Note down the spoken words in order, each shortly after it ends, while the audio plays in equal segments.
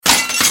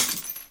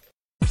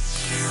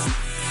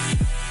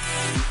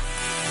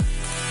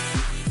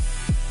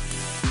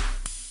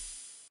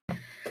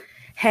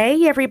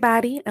Hey,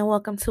 everybody, and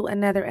welcome to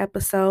another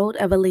episode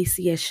of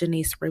Alicia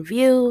Shanice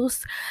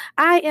Reviews.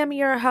 I am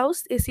your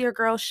host. It's your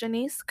girl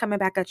Shanice coming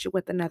back at you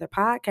with another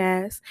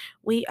podcast.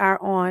 We are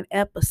on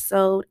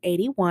episode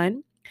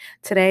 81.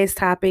 Today's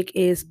topic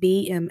is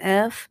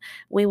BMF.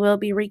 We will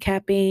be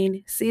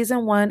recapping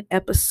season one,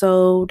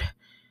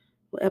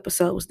 what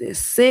episode was this?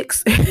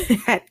 Six? I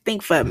had to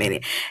think for a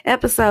minute.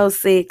 Episode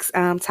six,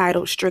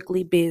 titled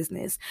Strictly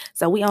Business.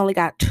 So we only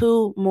got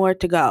two more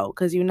to go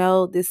because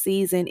this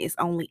season is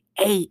only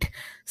eight.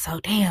 So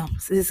damn,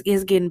 this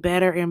is getting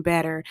better and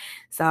better.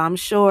 So I'm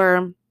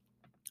sure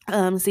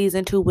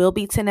season two will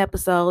be 10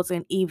 episodes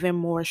and even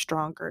more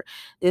stronger.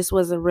 This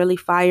was a really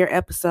fire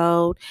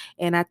episode,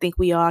 and I think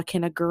we all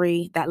can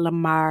agree that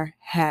Lamar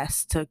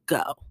has to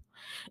go.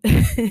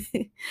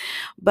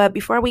 But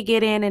before we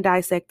get in and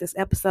dissect this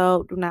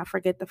episode, do not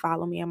forget to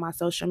follow me on my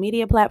social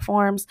media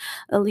platforms,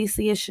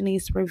 Alicia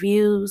Shanice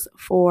Reviews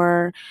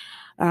for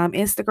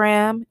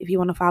Instagram. If you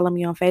want to follow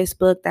me on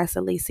Facebook, that's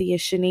Alicia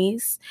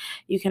Shanice.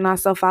 You can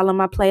also follow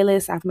my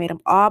playlist. I've made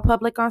them all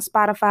public on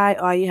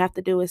Spotify. All you have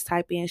to do is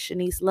type in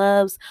Shanice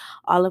Loves.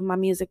 All of my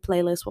music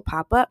playlists will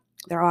pop up.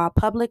 They're all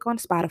public on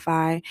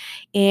Spotify.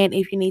 And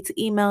if you need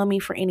to email me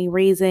for any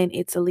reason,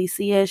 it's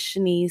Alicia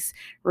Shanice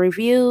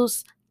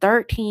Reviews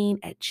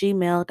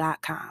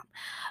 13@gmail.com.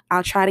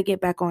 I'll try to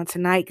get back on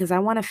tonight because I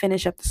want to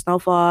finish up the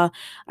Snowfall.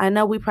 I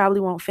know we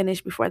probably won't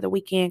finish before the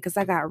weekend because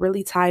I got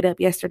really tied up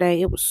yesterday.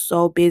 It was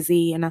so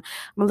busy and I'm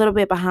a little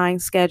bit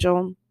behind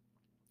schedule.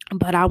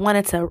 But I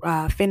wanted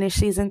to finish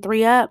season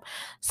 3 up.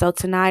 So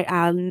tonight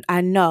I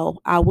know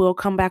I will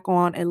come back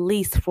on at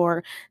least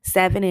for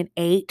 7 and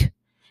 8.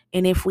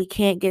 And if we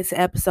can't get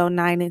to episode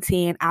 9 and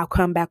 10, I'll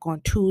come back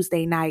on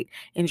Tuesday night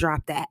and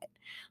drop that.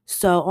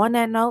 So on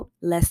that note,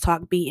 let's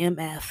talk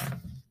BMF.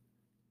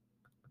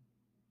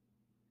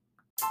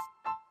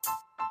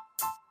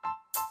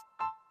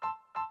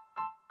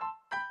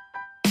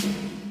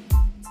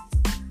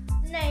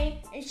 Name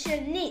is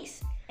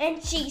Shanice,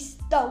 and she's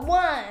the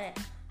one.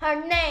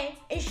 Her name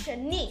is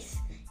Shanice,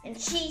 and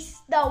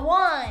she's the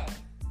one.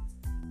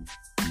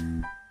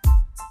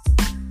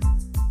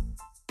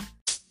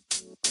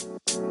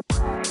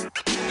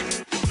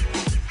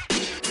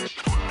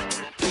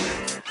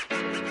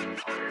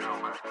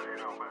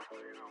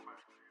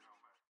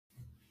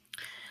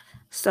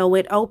 So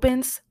it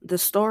opens, the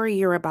story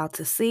you're about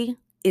to see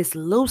is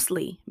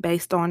loosely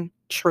based on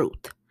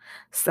truth.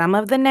 Some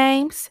of the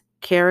names,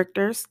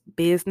 characters,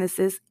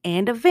 businesses,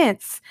 and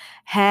events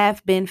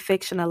have been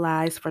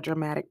fictionalized for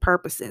dramatic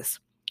purposes.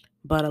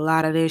 But a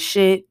lot of this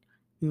shit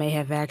may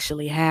have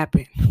actually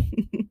happened.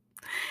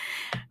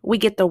 We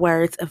get the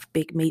words of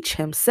Big Meech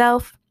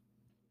himself.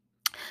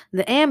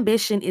 The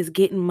ambition is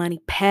getting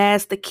money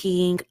past the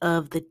king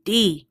of the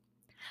D.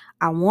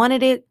 I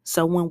wanted it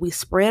so when we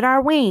spread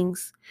our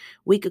wings,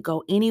 we could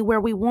go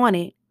anywhere we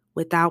wanted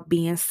without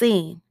being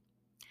seen.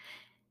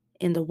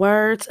 In the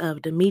words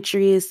of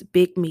Demetrius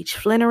Big Meech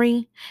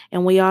Flannery,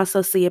 and we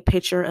also see a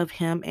picture of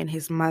him and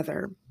his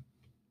mother.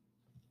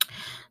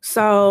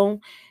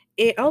 So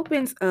it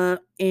opens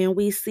up and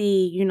we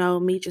see,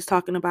 Meech is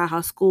talking about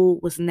how school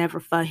was never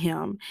for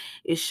him.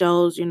 It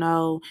shows,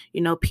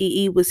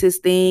 PE was his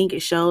thing.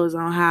 It shows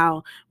on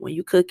how when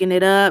you cooking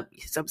it up,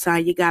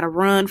 sometimes you got to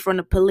run from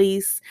the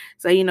police.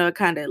 So, it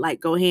kind of like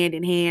go hand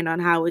in hand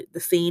on how the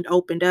scene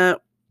opened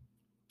up.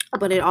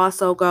 But it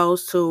also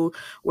goes to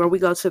where we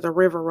go to the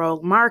River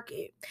Road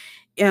Market.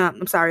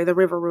 The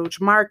River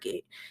Rouge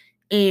Market.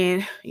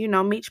 And,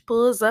 Meech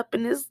pulls up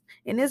in his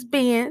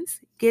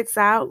Benz, gets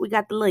out. We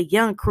got the little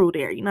young crew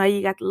there. You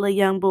got the little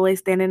young boy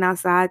standing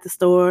outside the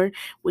store.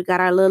 We got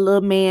our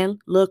little man,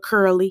 little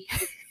Curly.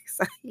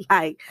 So he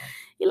like,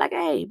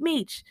 hey,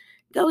 Meech,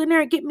 go in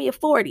there and get me a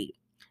 40.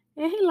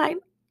 And he like,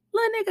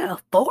 little nigga,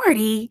 a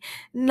 40?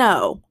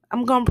 No,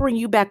 I'm going to bring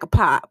you back a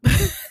pop.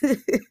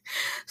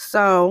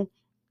 So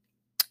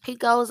he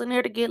goes in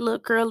there to get little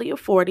Curly a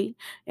 40.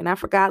 And I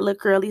forgot little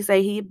Curly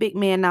say he a big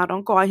man now.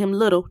 Don't call him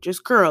little,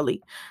 just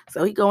Curly.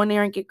 So he go in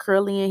there and get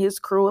Curly and his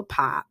crew a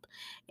pop.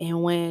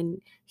 And when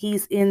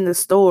he's in the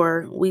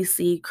store, we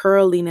see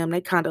Curly and them.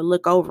 They kind of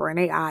look over and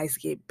their eyes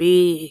get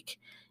big.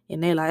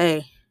 And they like,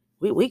 hey,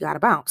 we got to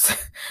bounce.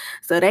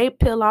 So they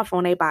peel off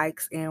on their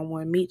bikes. And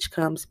when Meech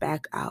comes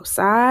back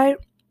outside,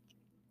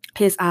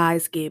 his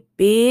eyes get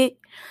big.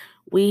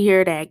 We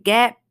hear that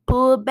gap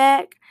pull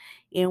back.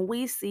 And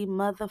we see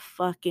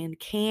motherfucking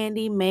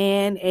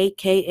Candyman,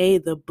 a.k.a.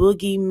 the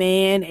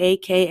Boogeyman,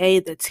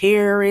 a.k.a. the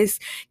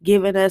terrorist,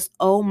 giving us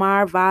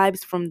Omar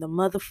vibes from the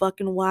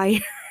motherfucking Wire.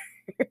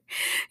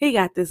 He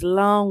got this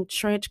long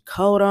trench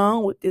coat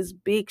on with this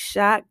big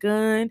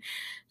shotgun.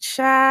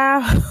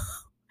 Child.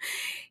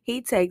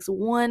 He takes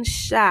one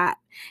shot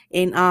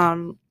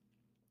and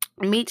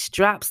Meech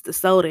drops the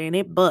soda and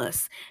it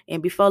busts.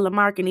 And before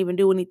Lamar can even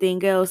do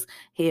anything else,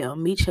 hell,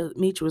 Meech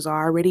was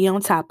already on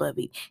top of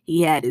it.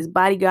 He had his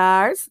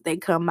bodyguards. They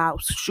come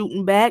out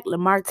shooting back.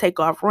 Lamar take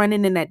off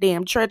running in that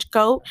damn trench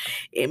coat.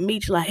 And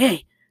Meech like,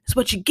 hey, that's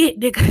what you get,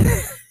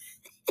 nigga.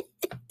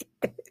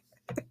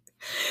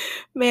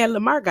 Man,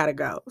 Lamar gotta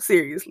go.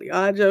 Seriously,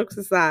 all jokes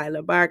aside,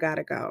 Lamar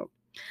gotta go.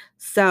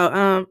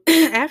 So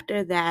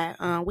after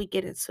that, we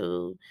get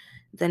into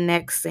the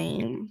next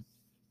scene.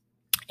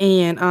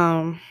 And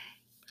let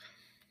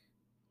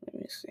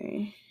me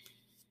see.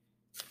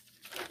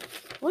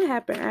 What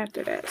happened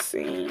after that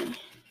scene?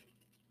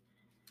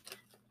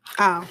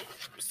 Oh,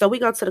 so we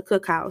go to the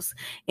cookhouse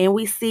and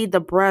we see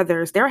the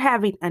brothers. They're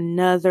having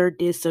another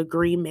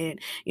disagreement.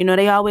 You know,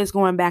 they always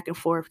going back and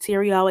forth.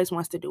 Terry always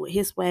wants to do it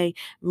his way.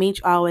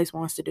 Meech always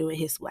wants to do it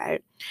his way.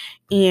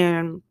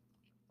 And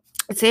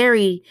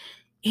Terry,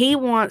 he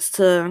wants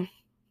to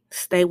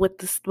stay with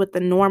the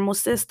normal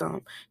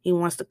system. He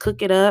wants to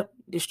cook it up,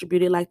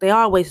 distribute it like they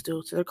always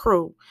do to the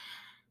crew.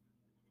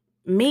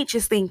 Meech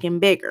is thinking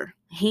bigger.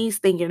 He's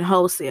thinking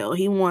wholesale.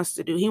 He wants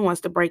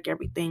to break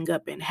everything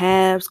up in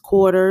halves,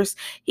 quarters.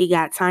 He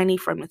got Tiny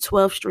from the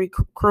 12th Street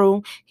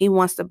crew. He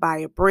wants to buy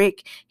a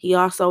brick. He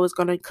also is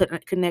going to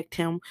connect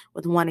him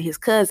with one of his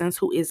cousins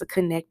who is a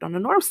connect on the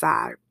north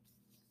side.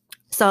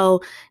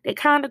 So they're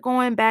kind of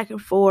going back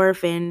and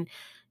forth and,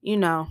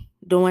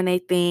 doing their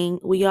thing.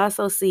 We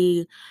also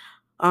see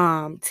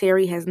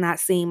Terry has not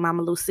seen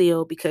Mama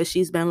Lucille because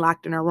she's been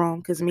locked in her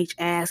room because Meech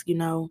asked,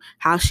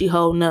 how she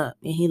holding up.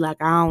 And he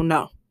like, I don't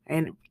know.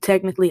 And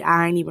technically,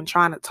 I ain't even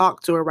trying to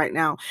talk to her right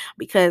now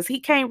because he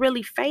can't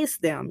really face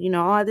them.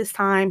 All this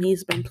time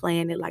he's been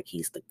playing it like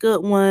he's the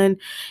good one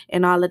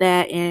and all of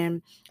that.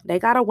 And they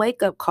got a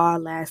wake-up call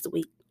last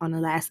week on the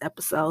last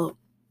episode.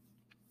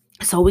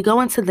 So we go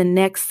into the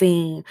next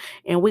scene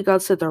and we go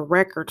to the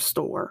record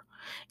store.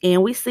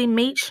 And we see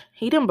Meech,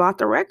 he done bought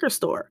the record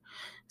store.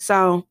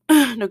 So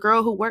the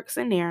girl who works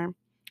in there,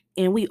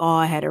 and we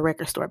all had a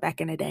record store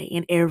back in the day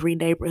in every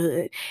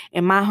neighborhood.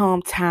 In my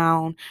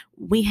hometown,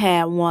 we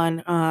had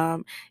one.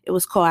 It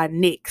was called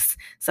Nick's.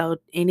 So,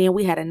 and then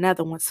we had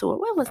another one too.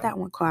 What was that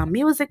one called?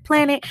 Music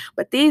Planet.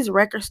 But these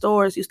record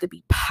stores used to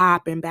be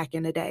popping back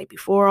in the day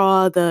before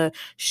all the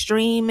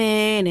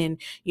streaming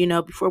and,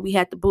 before we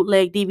had the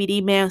bootleg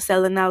DVD man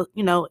selling out,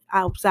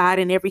 outside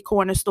in every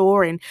corner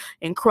store and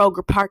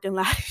Kroger parking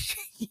lot.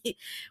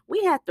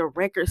 We had the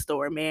record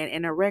store, man,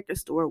 and the record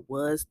store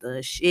was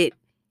the shit.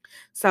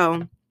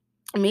 So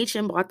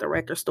Meechin bought the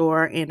record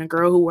store, and the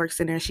girl who works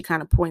in there, she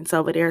kind of points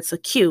over there to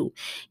Q.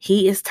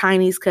 He is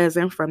Tiny's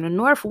cousin from the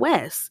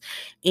Northwest.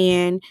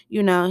 And,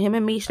 him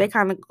and Meech, they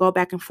kind of go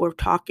back and forth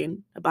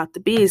talking about the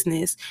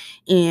business.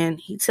 And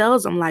he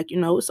tells him, like,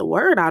 it's a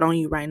word out on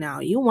you right now.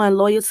 You weren't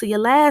loyal to your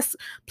last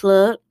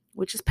plug,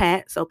 which is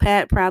Pat. So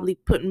Pat probably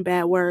putting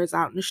bad words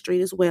out in the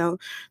street as well.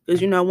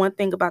 Because, one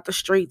thing about the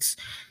streets,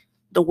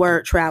 the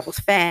word travels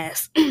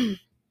fast.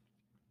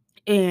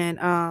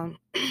 And,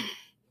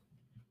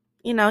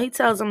 he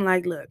tells him,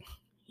 like, look,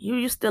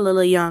 you still a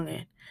little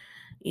youngin'.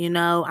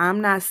 I'm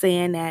not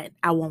saying that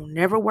I won't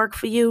never work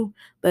for you,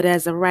 but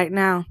as of right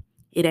now,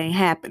 it ain't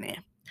happening.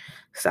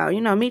 So,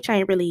 Meech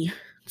ain't really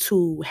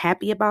too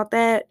happy about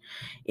that.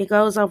 It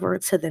goes over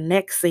to the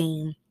next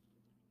scene.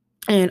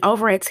 And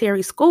over at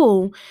Terry's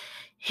school,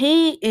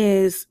 he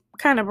is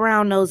kind of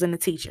brown-nosing the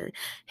teacher.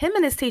 Him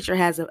and his teacher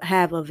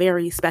have a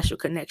very special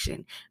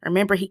connection.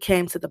 Remember, he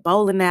came to the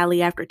bowling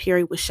alley after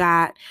Terry was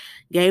shot,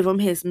 gave him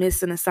his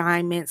missing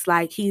assignments.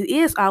 Like, he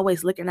is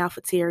always looking out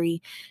for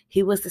Terry.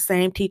 He was the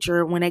same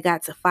teacher when they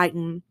got to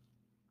fighting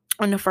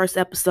on the first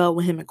episode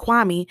with him and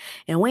Kwame.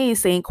 And we ain't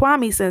seen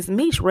Kwame since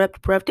Meech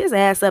prepped his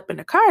ass up in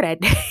the car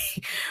that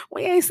day.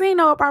 We ain't seen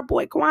no of our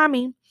boy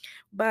Kwame.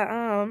 But,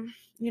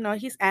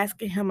 he's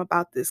asking him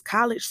about this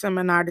college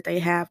seminar that they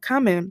have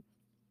coming.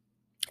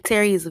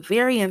 Terry is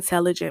very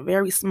intelligent,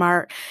 very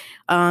smart.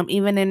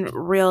 Even in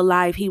real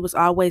life, he was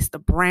always the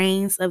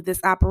brains of this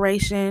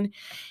operation.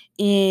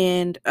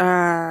 And,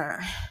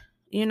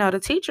 the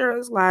teacher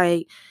is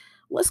like,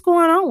 what's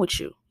going on with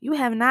you? You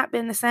have not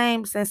been the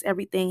same since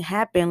everything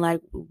happened. Like,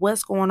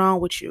 what's going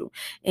on with you?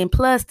 And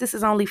plus, this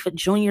is only for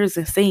juniors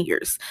and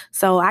seniors.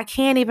 So I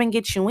can't even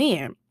get you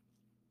in.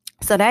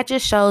 So that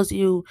just shows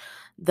you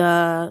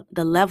the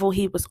level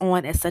he was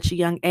on at such a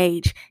young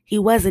age. He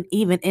wasn't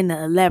even in the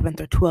 11th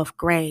or 12th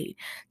grade.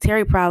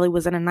 Terry probably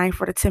was in the 9th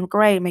or the 10th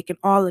grade making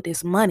all of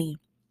this money.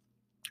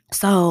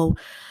 So,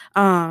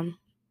 when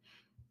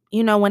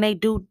they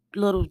do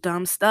little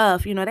dumb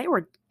stuff, they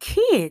were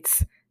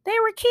kids.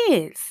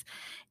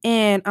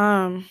 And,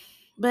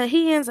 but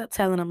he ends up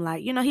telling him,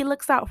 like, he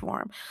looks out for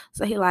him.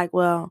 So he like,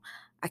 well,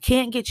 I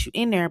can't get you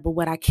in there, but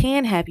what I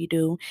can have you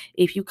do,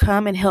 if you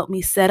come and help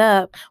me set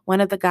up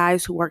one of the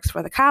guys who works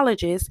for the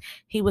colleges,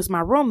 he was my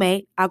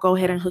roommate. I'll go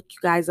ahead and hook you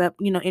guys up,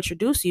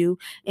 introduce you,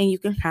 and you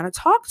can kind of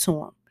talk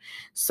to him.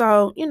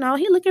 So, he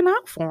looking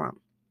out for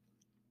him.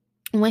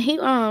 When he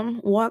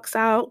walks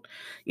out,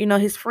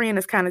 his friend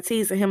is kind of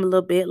teasing him a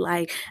little bit,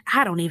 like,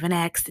 I don't even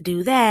ask to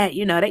do that.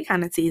 They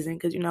kind of teasing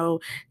because,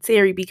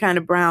 Terry be kind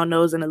of brown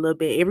nosing a little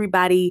bit.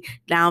 Everybody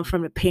down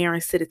from the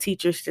parents to the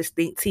teachers just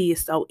think T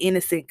is so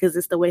innocent because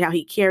it's the way how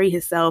he carry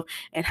himself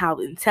and how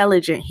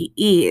intelligent he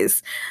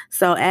is.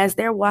 So as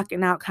they're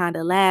walking out kind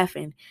of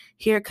laughing,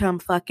 here come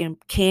fucking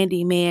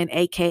Candyman,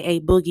 aka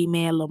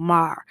Boogeyman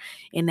Lamar,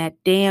 in that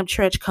damn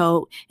trench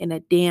coat and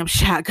that damn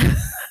shotgun.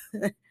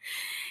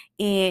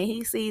 And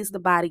he sees the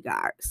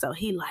bodyguard. So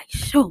he like,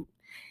 shoot.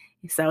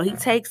 So he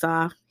takes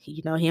off.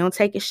 He don't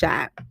take a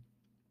shot.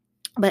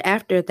 But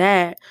after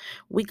that,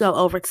 we go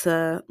over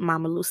to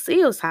Mama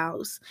Lucille's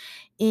house.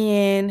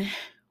 And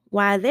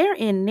while they're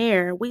in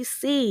there, we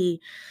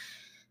see,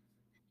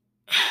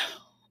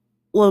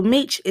 well,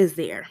 Meech is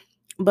there.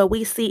 But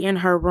we see in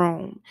her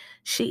room,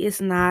 she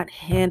is not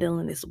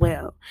handling this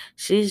well.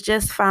 She's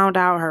just found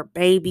out her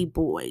baby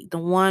boy, the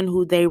one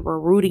who they were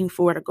rooting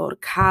for to go to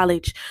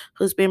college,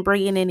 who's been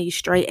bringing in these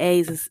straight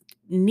A's, is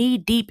knee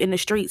deep in the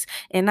streets.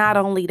 And not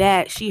only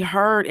that, she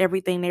heard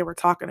everything they were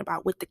talking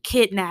about with the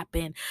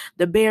kidnapping,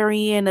 the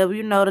burying of,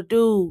 the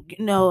dude,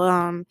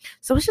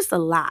 so it's just a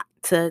lot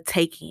to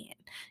take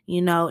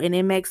in, and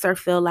it makes her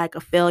feel like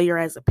a failure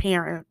as a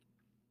parent.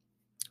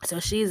 So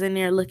she's in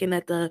there looking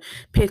at the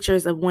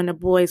pictures of when the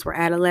boys were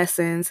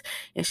adolescents,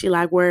 and she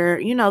like,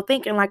 where,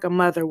 thinking like a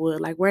mother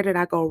would, like, where did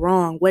I go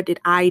wrong? What did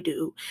I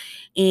do?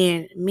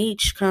 And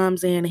Meech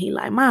comes in and he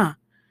like, Ma,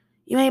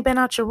 you ain't been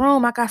out your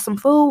room. I got some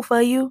food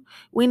for you.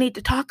 We need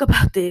to talk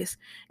about this.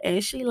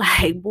 And she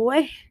like,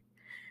 boy,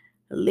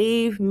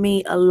 leave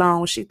me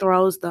alone. She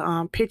throws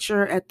the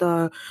picture at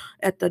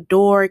the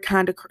door,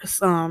 kind of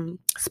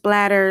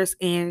splatters,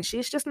 and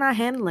she's just not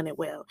handling it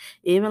well.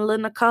 Even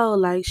little Nicole,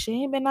 like, she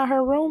ain't been out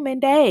her room in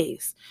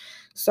days.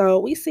 So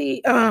we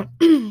see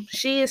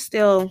she's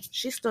still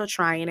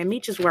trying, and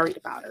Meech is worried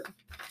about her.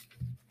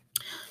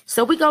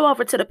 So we go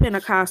over to the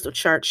Pentecostal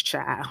church,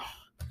 child.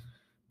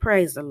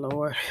 Praise the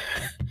Lord.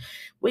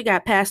 We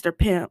got Pastor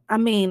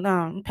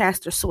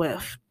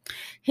Swift.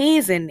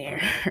 He's in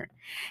there.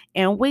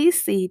 And we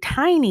see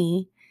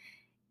Tiny,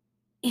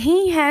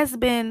 he has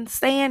been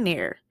staying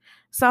there.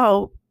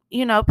 So,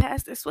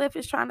 Pastor Swift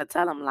is trying to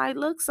tell him, like,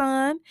 look,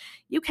 son,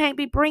 you can't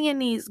be bringing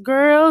these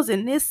girls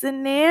and this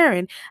and there.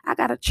 And I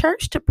got a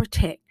church to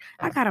protect.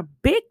 I got a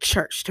big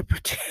church to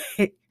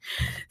protect.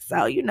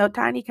 So,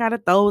 Tiny kind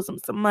of throws him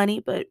some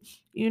money. But,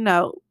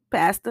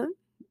 Pastor,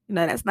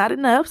 that's not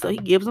enough. So he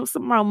gives him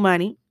some more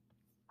money.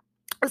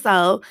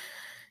 So,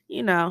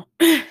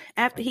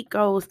 after he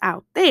goes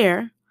out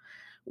there,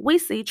 we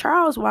see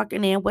Charles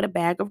walking in with a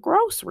bag of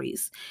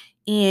groceries.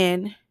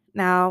 And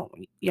now,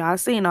 y'all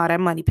seen all that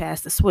money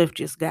Pastor Swift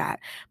just got.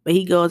 But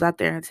he goes out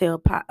there and tell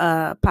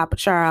Papa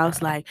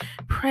Charles, like,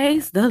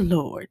 praise the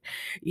Lord.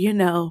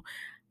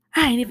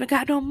 I ain't even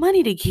got no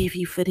money to give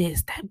you for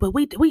this, but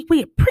we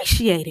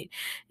appreciate it.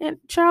 And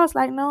Charles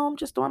like, no, I'm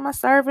just doing my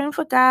serving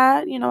for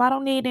God. I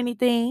don't need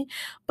anything.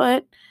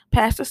 But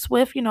Pastor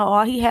Swift,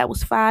 all he had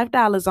was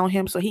 $5 on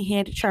him, so he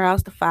handed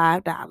Charles the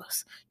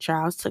 $5.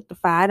 Charles took the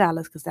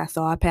 $5 because that's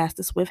all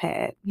Pastor Swift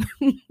had.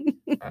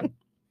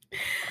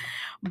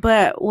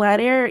 But while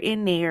they're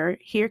in there,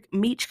 here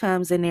Meech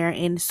comes in there,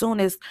 and as soon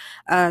as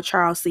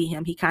Charles see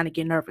him, he kind of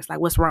get nervous, like,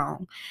 what's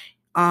wrong?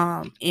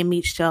 And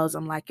Meech tells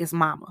him, like, it's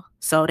mama.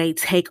 So they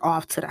take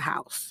off to the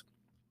house.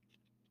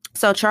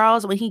 So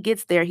Charles, when he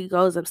gets there, he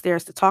goes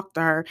upstairs to talk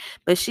to her,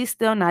 but she's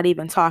still not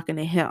even talking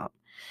to him.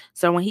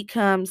 So when he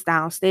comes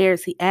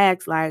downstairs, he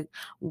asks, like,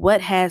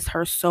 what has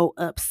her so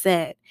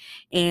upset?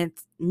 And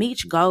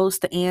Meech goes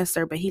to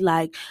answer, but he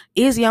like,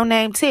 is your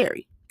name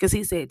Terry? Because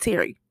he said,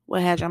 Terry,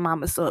 what has your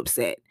mama so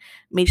upset?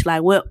 Meech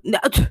like, well, no,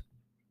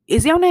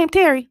 is your name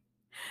Terry?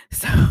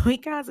 So he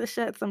kind of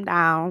shuts him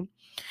down.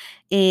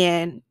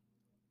 And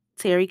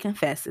Terry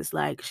confesses,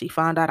 like, she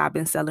found out I've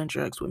been selling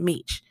drugs with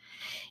Meech.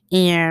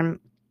 And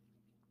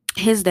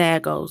his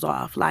dad goes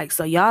off, like,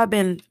 so y'all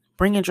been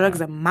bringing drugs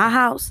in my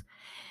house?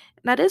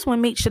 Now, this one,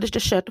 Meech should have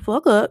just shut the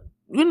fuck up.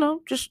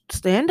 Just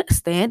stand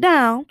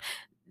down.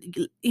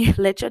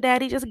 Let your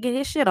daddy just get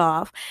his shit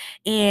off.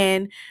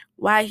 And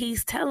while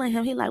he's telling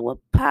him, he like,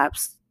 well,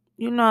 Pops,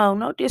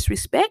 no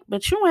disrespect,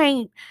 but you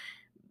ain't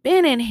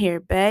been in here,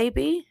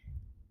 baby.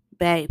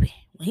 Baby.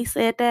 When he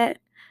said that,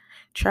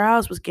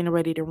 Charles was getting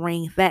ready to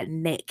wring that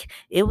neck.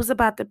 It was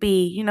about to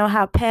be,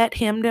 how Pat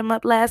hemmed him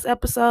up last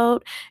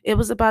episode? It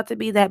was about to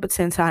be that, but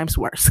 10 times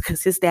worse,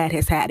 because his dad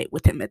has had it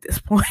with him at this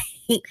point.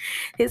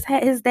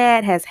 his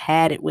dad has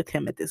had it with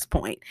him at this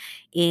point.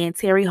 And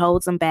Terry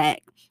holds him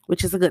back,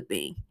 which is a good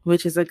thing.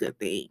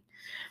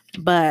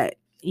 But,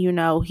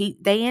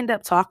 they end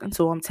up talking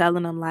to him,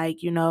 telling him, like,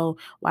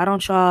 why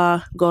don't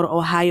y'all go to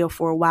Ohio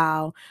for a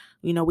while?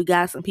 We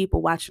got some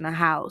people watching the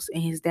house.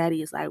 And his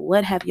daddy is like,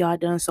 what have y'all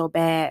done so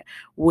bad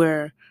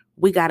where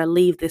we got to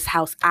leave this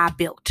house I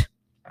built?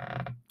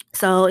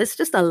 So it's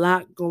just a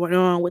lot going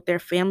on with their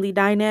family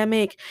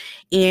dynamic.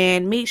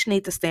 And Meech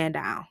needs to stand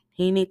down.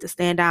 He needs to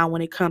stand down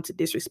when it comes to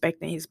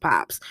disrespecting his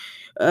pops.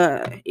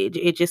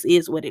 It just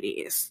is what it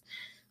is.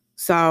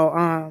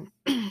 So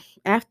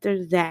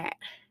after that,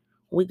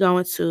 we go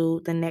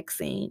into the next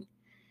scene.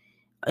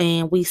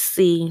 And we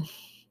see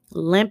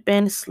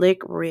limping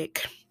Slick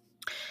Rick.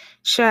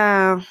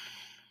 Child,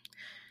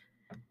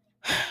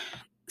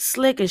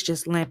 Slick is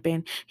just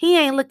limping. He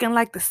ain't looking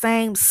like the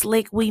same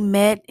Slick we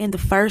met in the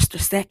first or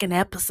second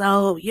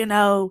episode.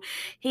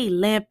 He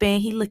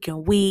limping. He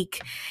looking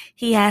weak.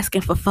 He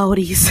asking for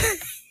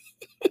 40s.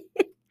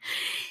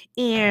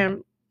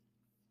 And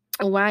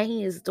while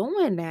he is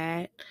doing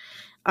that,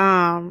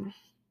 Um,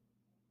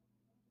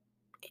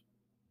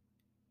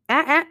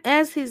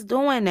 as he's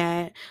doing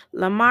that,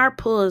 Lamar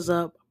pulls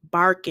up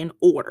barking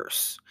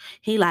orders.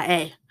 He like,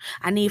 hey,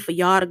 I need for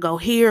y'all to go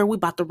here. We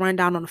about to run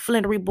down on the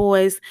Flannery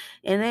boys.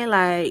 And they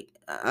like,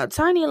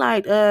 Tiny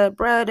like,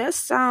 bruh, that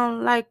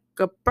sound like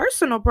a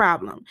personal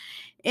problem.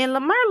 And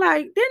Lamar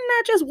like, didn't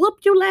I just whoop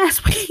you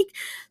last week?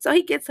 So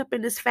he gets up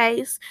in his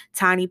face.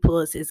 Tiny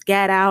pulls his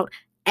gat out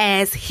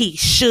as he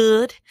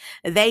should.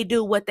 They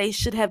do what they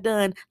should have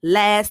done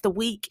last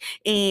week.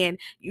 And,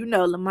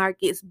 Lamar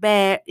gets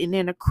bad. And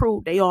then the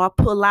crew, they all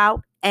pull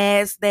out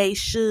as they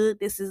should.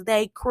 This is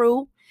their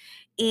crew.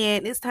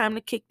 And it's time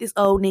to kick this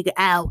old nigga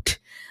out.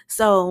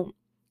 So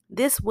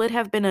this would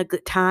have been a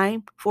good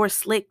time for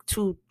Slick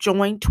to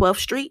join 12th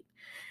Street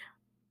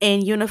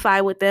and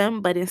unify with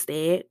them. But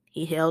instead,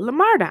 he held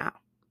Lamar down,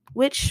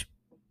 which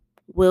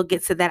we'll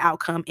get to that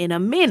outcome in a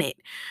minute.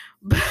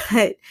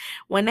 But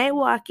when they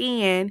walk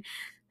in,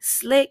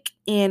 Slick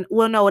and,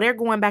 well, no, they're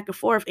going back and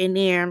forth. And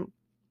then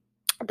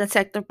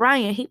Detective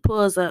Bryant, he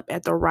pulls up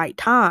at the right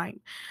time.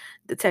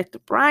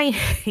 Detective Bryant,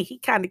 he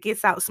kind of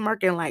gets out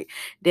smirking like,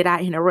 did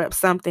I interrupt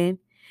something?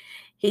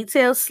 He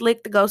tells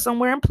Slick to go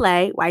somewhere and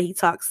play while he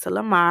talks to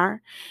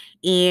Lamar.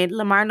 And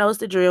Lamar knows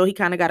the drill. He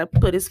kind of got to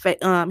put his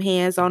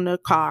hands on the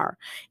car.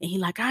 And he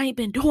like, I ain't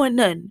been doing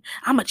nothing.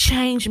 I'm a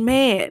changed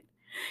man.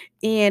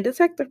 And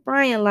Detective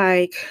Bryant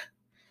like,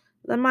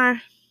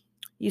 Lamar,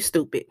 you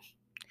stupid.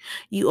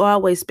 You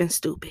always been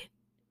stupid.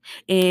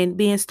 And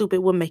being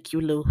stupid will make you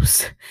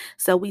lose.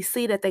 So we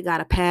see that they got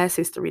a past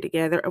history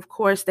together. Of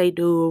course they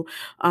do.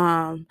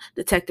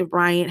 Detective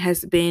Bryant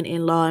has been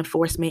in law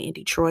enforcement in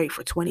Detroit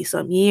for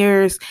 20-some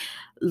years.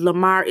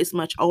 Lamar is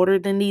much older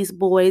than these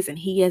boys, and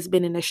he has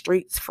been in the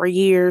streets for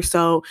years.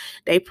 So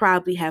they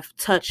probably have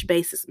touched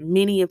bases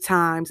many of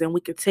times, and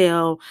we could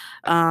tell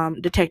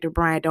Detective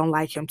Bryant don't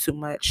like him too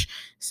much.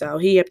 So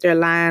he up there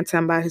lying,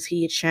 talking about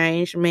he a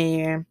changed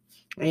man.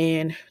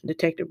 And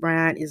Detective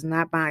Bryant is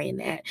not buying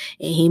that.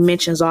 And he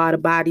mentions all the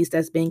bodies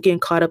that's been getting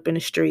caught up in the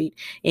street.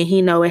 And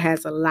he know it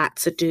has a lot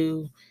to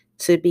do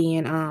to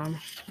being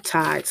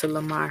tied to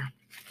Lamar.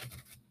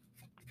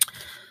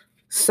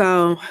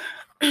 So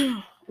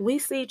we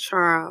see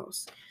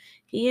Charles.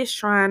 He is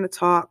trying to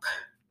talk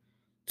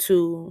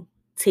to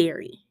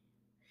Terry.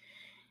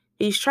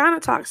 He's trying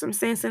to talk some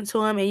sense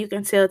into him, and you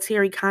can tell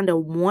Terry kind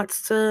of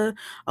wants to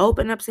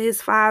open up to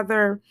his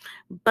father,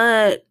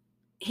 but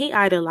he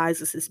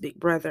idolizes his big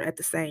brother at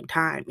the same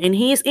time. And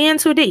he is in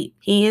too deep.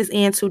 He is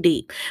in too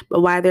deep. But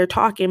while they're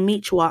talking,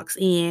 Meech walks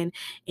in,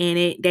 and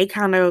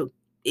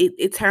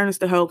it turns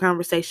the whole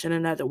conversation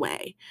another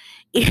way.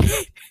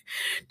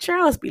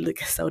 Charles be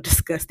looking so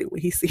disgusted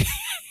when he sees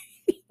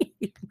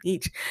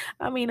Meech.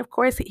 I mean, of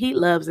course, he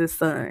loves his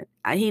son.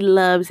 He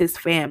loves his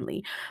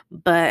family.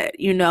 But,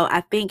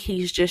 I think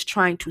he's just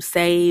trying to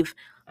save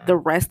the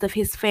rest of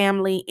his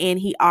family. And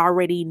he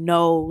already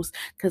knows,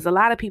 because a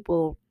lot of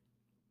people,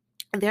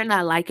 they're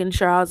not liking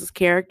Charles's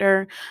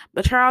character,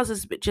 but Charles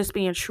is just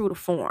being true to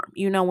form.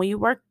 When you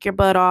work your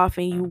butt off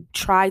and you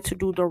try to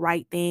do the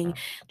right thing,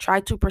 try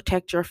to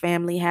protect your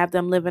family, have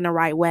them live in the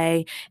right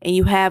way, and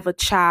you have a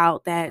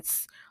child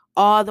that's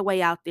all the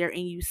way out there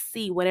and you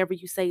see whatever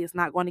you say is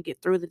not going to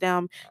get through to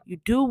them, you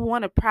do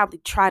want to probably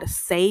try to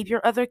save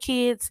your other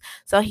kids.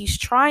 So he's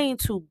trying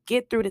to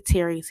get through to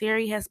Terry.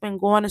 Terry has been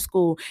going to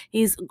school.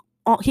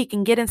 He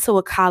can get into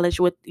a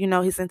college with,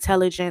 his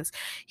intelligence.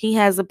 He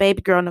has a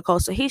baby girl, Nicole.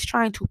 So he's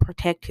trying to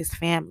protect his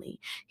family.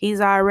 He's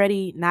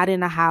already not in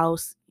the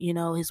house.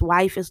 His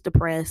wife is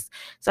depressed.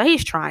 So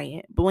he's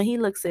trying. But when he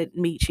looks at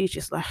Meech, he's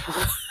just like,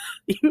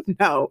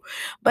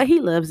 but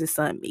he loves his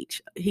son,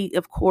 Meech.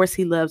 Of course,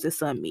 he loves his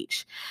son,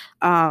 Meech.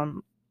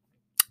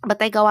 But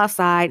they go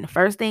outside, and the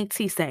first thing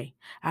T say,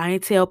 I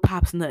ain't tell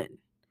Pops nothing.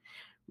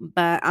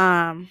 But,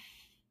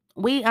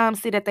 we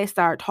see that they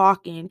start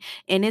talking,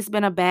 and it's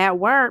been a bad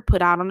word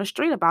put out on the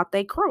street about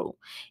their crew,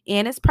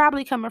 and it's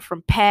probably coming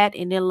from Pat,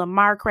 and then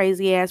Lamar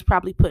crazy ass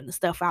probably putting the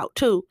stuff out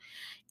too.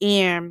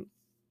 And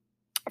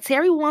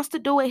Terry wants to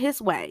do it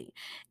his way,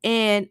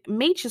 and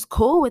Meech is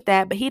cool with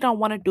that, but he don't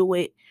want to do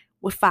it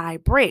with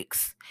 5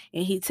 bricks.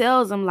 And he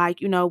tells him, like,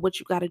 what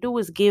you got to do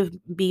is give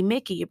B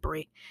Mickey a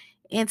brick.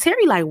 And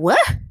Terry like,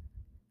 what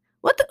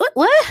what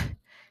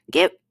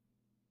give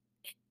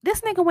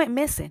this nigga went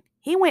missing.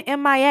 He went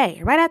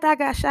MIA right after I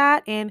got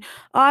shot and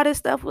all this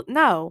stuff.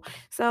 No.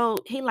 So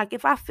he like,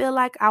 if I feel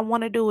like I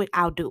want to do it,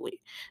 I'll do it.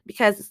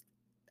 Because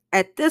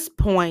at this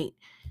point,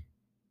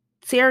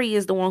 Terry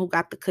is the one who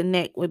got the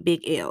connect with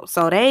Big L.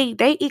 So they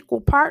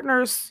equal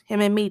partners,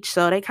 him and Meech.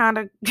 So they kind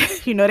of,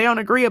 they don't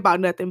agree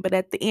about nothing. But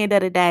at the end of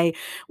the day,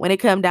 when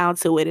it come down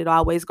to it, it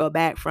always go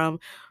back from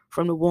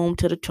the womb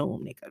to the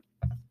tomb, nigga.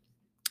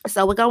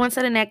 So we go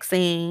into the next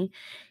scene.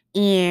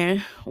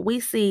 And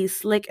we see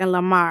Slick and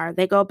Lamar.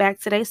 They go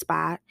back to their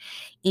spot.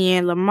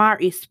 And Lamar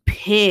is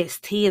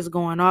pissed. He is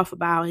going off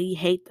about he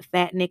hate the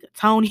fat nigga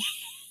Tony.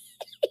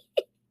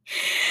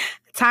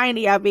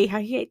 Tiny, how he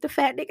hate the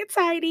fat nigga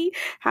Tiny.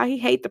 How he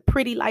hate the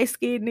pretty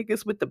light-skinned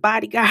niggas with the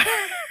bodyguards.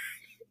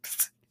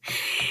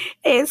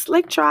 And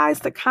Slick tries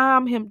to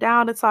calm him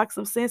down and talk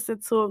some sense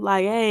into him,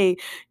 like, hey,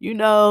 he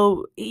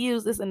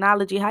used this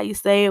analogy, how you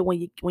say it,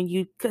 when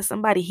you cut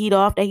somebody heat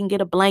off, they can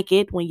get a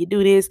blanket when you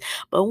do this.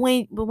 But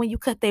when you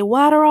cut their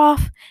water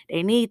off,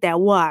 they need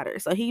that water.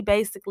 So he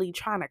basically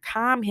trying to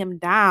calm him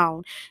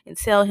down and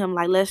tell him,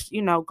 like, let's,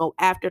 go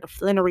after the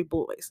Flannery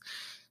boys.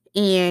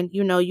 And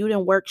you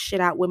didn't work shit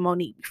out with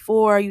Monique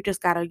before. You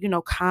just gotta,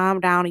 calm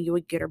down and you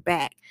would get her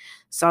back.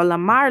 So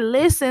Lamar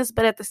listens,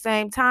 but at the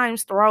same time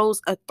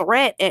throws a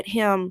threat at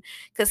him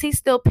because he's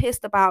still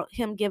pissed about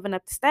him giving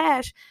up the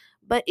stash.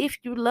 But if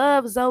you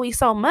love Zoe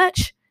so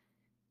much,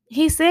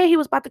 he said he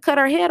was about to cut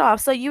her head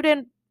off. So you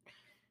didn't.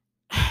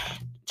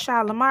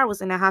 Child, Lamar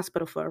was in the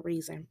hospital for a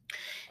reason.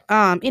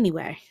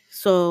 Anyway,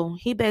 so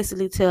he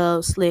basically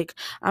tells Slick,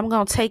 I'm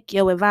gonna take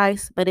your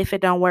advice, but if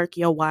it don't work,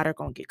 your water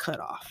gonna get cut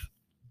off.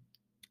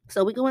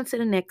 So we go into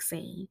the next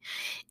scene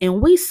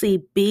and we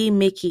see B,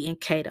 Mickey,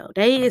 and Kato.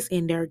 They is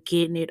in there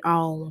getting it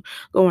on,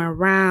 going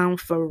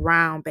round for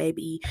round,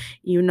 baby.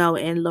 And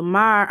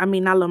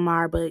not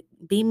Lamar, but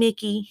B,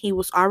 Mickey, he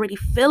was already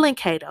feeling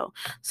Kato.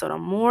 So the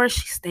more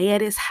she stay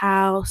at his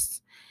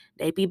house,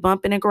 they be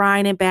bumping and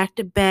grinding back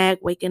to back,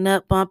 waking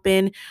up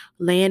bumping,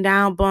 laying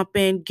down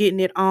bumping, getting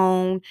it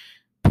on,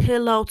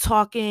 pillow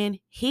talking.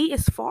 He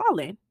is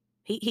falling.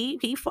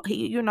 He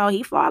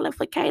falling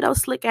for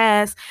Kato's slick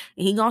ass,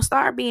 and he gonna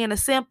start being a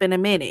simp in a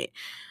minute.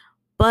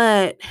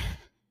 But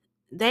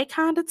they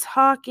kind of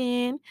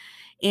talking,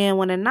 and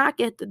when a knock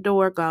at the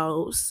door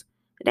goes,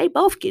 they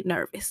both get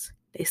nervous.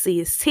 They see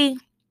his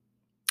teeth.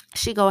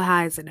 She go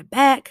hides in the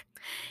back,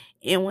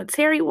 and when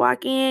Terry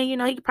walk in,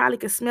 he probably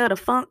could smell the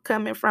funk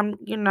coming from.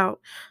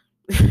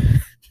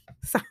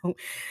 So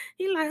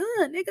he like,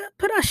 nigga,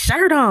 put a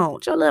shirt on,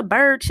 your little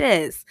bird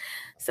chest.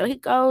 So he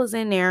goes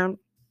in there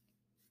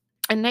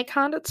and they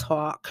kind of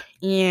talk,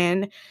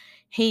 and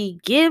he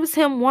gives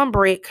him one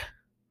brick,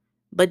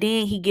 but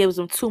then he gives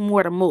him two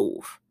more to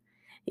move.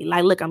 He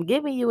like, look, I'm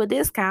giving you a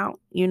discount.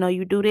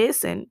 You do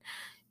this, and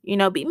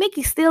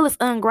Mickey still is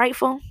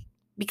ungrateful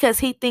because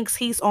he thinks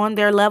he's on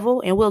their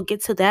level, and we'll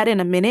get to that in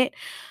a minute.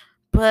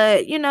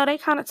 But they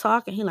kind of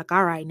talk, and he like,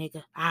 all right,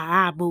 nigga,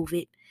 I move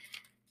it.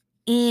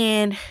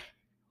 And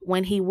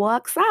when he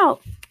walks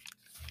out,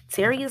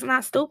 Terry is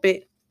not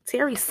stupid.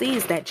 Terry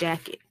sees that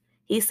jacket.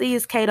 He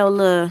sees Kato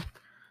little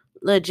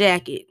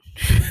jacket.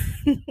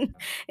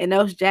 And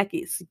those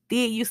jackets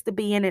did used to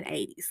be in the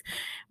 80s,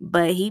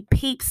 but he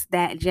peeps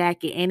that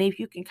jacket. And if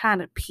you can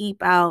kind of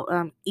peep out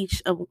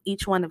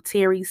each one of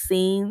Terry's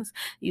scenes,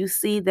 you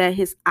see that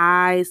his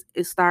eye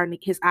is starting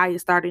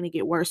to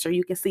get worse, or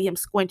you can see him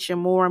squinching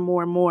more and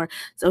more and more,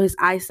 so his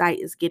eyesight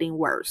is getting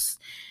worse.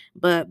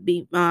 But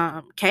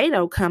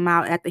Kato come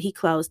out after he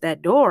closed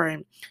that door,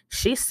 and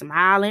she's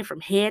smiling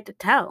from head to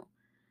toe,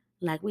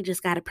 like, we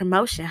just got a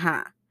promotion,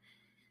 huh?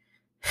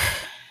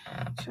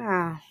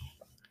 Child.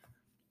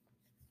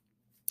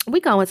 We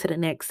go into the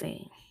next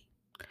scene.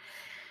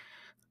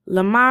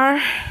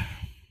 Lamar,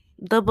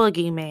 the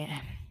boogeyman,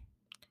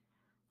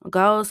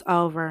 goes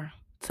over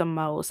to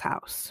Mo's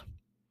house.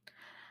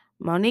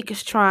 Monique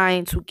is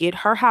trying to get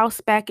her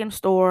house back in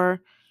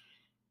store.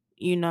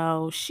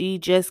 She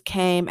just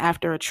came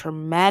after a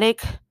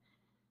traumatic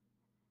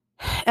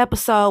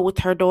episode with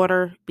her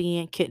daughter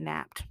being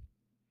kidnapped.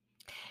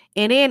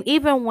 And then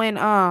even when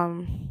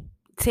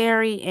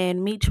Terry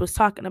and Meech was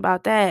talking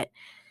about that,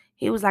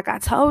 he was like, I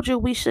told you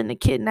we shouldn't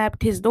have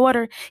kidnapped his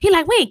daughter. He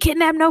like, we ain't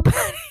kidnapped nobody.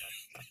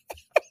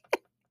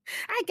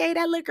 I gave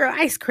that little girl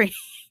ice cream.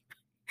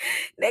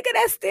 Nigga,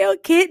 that's still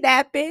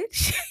kidnapping.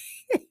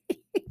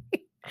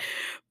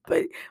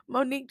 But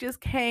Monique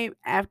just came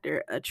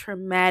after a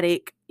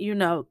traumatic,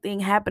 thing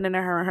happening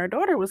to her, and her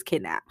daughter was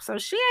kidnapped. So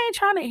she ain't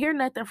trying to hear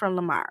nothing from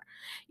Lamar.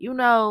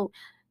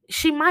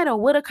 She might have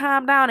would have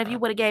calmed down if you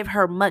would have gave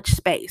her much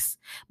space.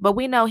 But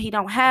we know he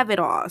don't have it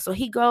all. So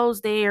he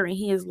goes there and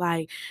he is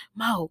like,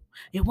 Mo,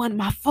 it wasn't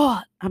my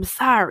fault. I'm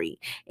sorry.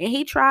 And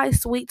he tries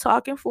sweet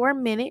talking for a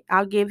minute.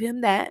 I'll give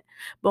him that.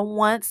 But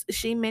once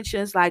she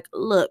mentions, like,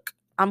 look,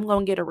 I'm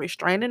going to get a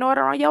restraining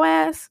order on your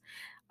ass.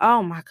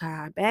 Oh my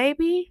God,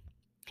 baby.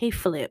 He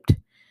flipped.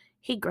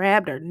 He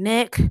grabbed her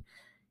neck,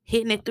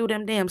 hitting it through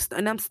them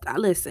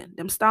listen,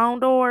 them stone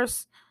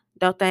doors,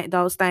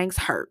 those things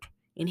hurt.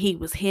 And he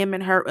was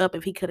hemming her up.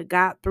 If he could have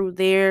got through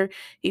there,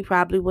 he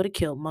probably would have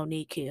killed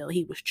Monique Hill.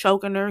 He was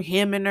choking her,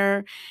 hemming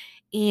her,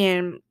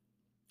 and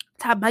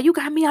talking about, you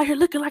got me out here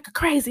looking like a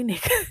crazy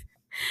nigga.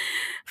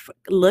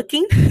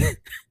 looking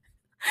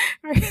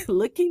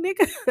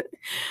nigga.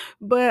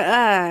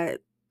 But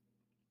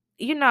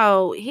he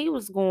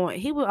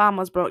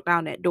almost broke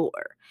down that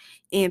door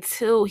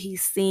until he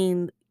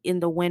seen in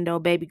the window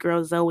baby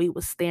girl Zoe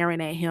was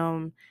staring at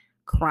him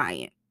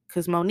crying,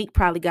 because Monique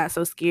probably got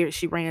so scared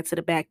she ran to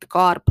the back to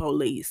call the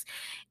police.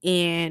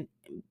 And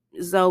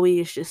Zoe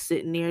is just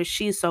sitting there.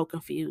 She's so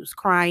confused,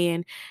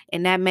 crying,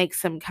 and that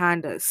makes him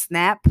kind of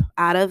snap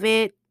out of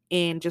it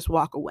and just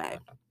walk away.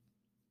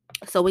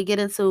 So we get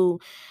into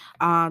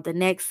the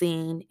next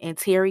scene, and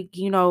Terry,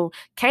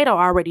 Kato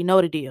already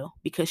know the deal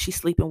because she's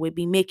sleeping with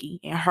B Mickey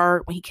and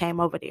her when he came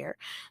over there.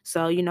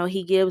 So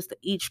he gives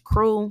each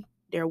crew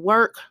their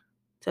work,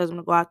 tells them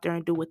to go out there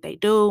and do what they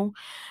do,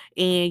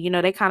 and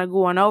they kind of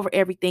going over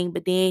everything.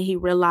 But then he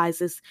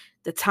realizes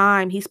the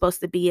time he's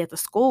supposed to be at the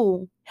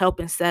school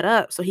helping set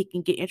up so he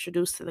can get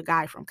introduced to the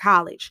guy from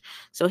college.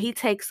 So he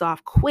takes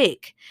off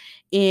quick,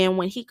 and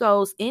when he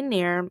goes in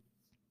there,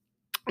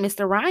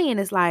 Mr. Ryan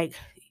is like,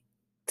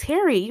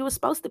 Terry, you were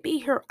supposed to be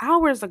here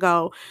hours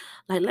ago.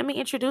 Like, let me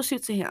introduce you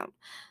to him.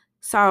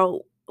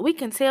 So we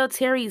can tell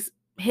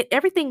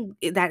everything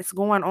that's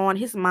going on,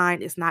 his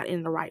mind is not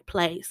in the right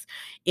place.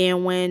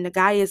 And when the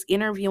guy is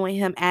interviewing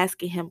him,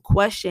 asking him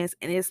questions,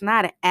 and it's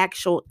not an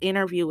actual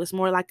interview, it's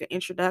more like an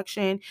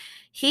introduction,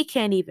 he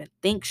can't even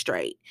think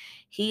straight.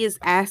 He is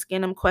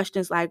asking him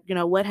questions like,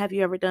 what have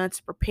you ever done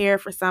to prepare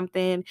for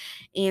something?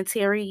 And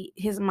Terry,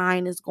 his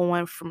mind is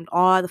going from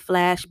all the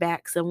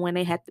flashbacks of when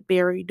they had to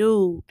bury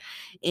dude,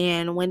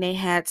 and when they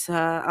had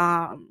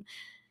to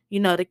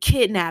the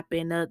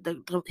kidnapping,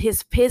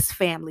 his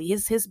family,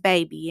 his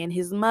baby and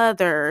his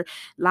mother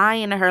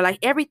lying to her, like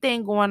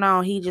everything going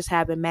on. He just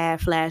having mad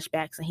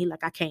flashbacks, and he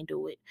like, I can't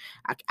do it.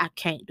 I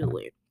can't do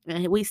it.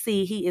 And we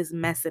see he is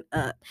messing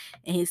up,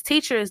 and his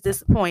teacher is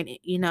disappointed.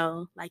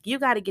 Like, you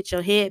got to get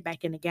your head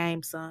back in the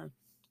game, son.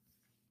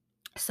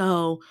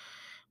 So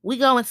we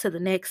go into the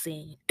next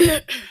scene,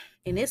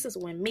 and this is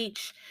when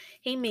Meech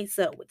he meets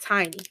up with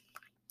Tiny.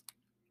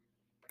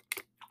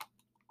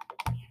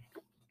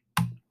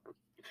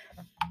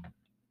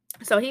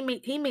 So he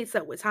meets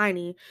up with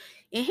Tiny,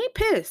 and he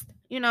pissed.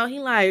 He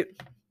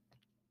like,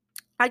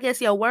 I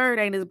guess your word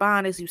ain't as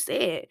bond as you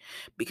said,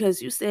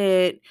 because you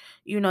said,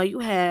 you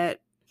had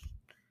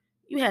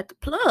the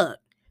plug,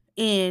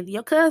 and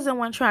your cousin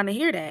wasn't trying to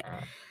hear that.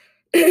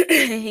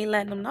 He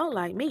letting them know,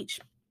 like, Meech,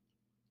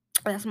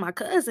 that's my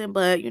cousin,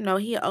 but he an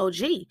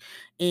OG,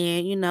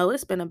 and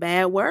it's been a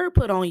bad word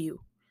put on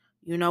you.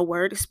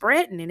 Word is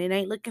spreading, and it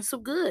ain't looking so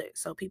good.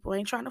 So people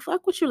ain't trying to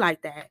fuck with you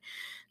like that.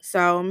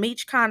 So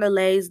Meech kind of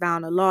lays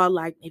down the law,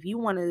 like, if you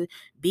want to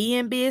be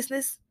in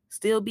business,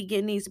 still be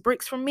getting these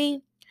bricks from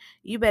me,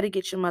 you better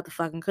get your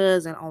motherfucking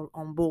cousin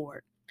on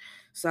board.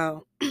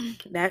 So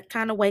that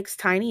kind of wakes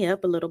Tiny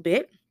up a little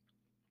bit.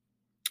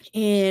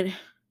 And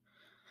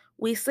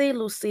we see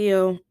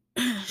Lucille.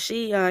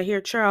 She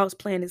hear Charles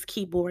playing his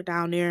keyboard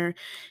down there.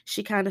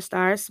 She kind of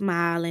starts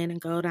smiling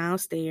and go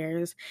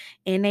downstairs,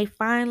 and they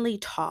finally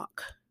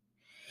talk.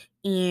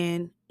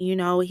 And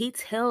he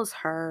tells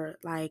her,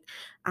 like,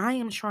 I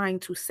am trying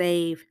to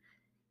save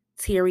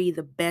Terry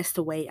the best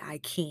way I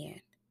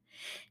can.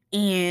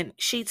 And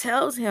she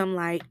tells him,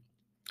 like,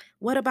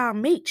 what about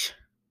Meech?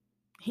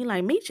 He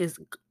like, Meech is,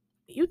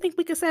 you think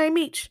we can say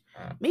Meech?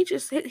 Meech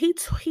is,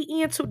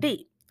 he in too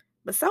deep.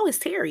 But so is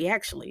Terry,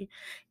 actually.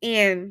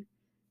 And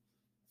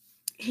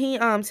he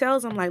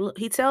tells him, like, look,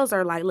 he tells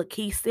her, like, look,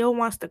 he still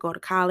wants to go to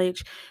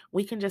college.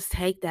 We can just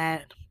take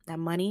that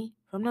money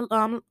from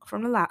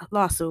the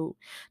lawsuit,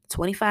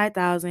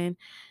 25,000,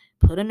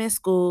 put him in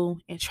school,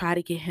 and try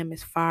to get him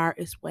as far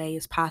away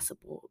as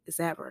possible as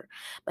ever.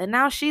 But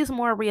now she's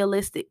more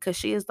realistic, because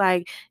she is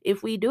like,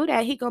 if we do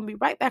that, he gonna be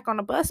right back on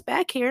the bus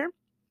back here.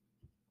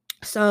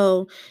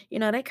 So,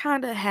 they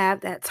kind of have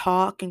that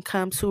talk and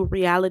come to a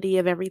reality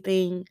of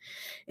everything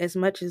as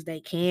much as they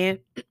can.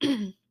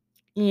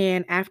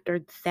 And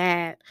after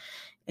that,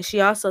 and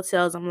she also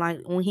tells him, like,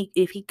 when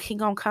if he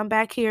gonna come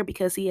back here,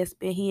 because he has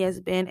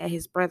been at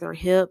his brother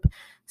hip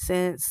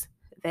since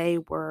they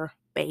were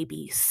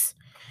babies.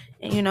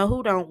 And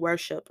who don't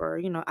worship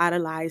or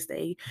idolize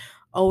their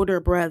older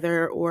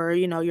brother, or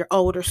your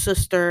older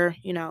sister.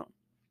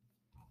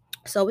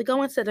 So we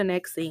go into the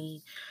next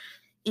scene,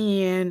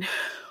 and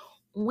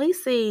we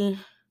see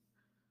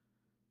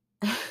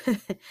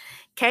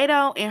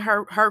Kato and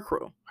her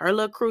crew, her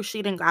little crew,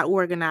 she done got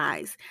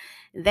organized.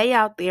 They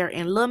out there,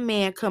 and little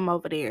man come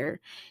over there,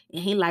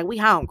 and he like, we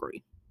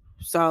hungry.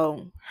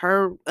 So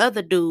her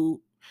other dude,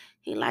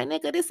 he like,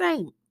 nigga, this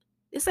ain't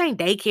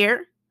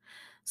daycare.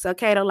 So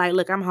Kato like,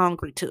 look, I'm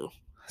hungry too.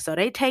 So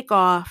they take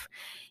off,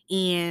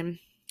 and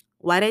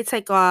while they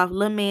take off,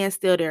 little man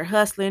still there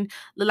hustling,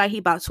 look like he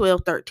about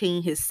 12,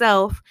 13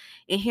 himself.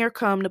 And here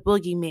come the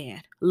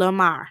boogeyman,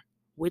 Lamar,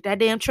 with that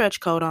damn trench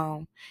coat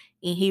on,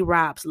 and he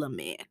robs little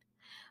man.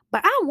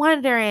 But I'm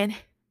wondering,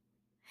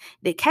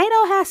 did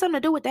Kato have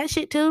something to do with that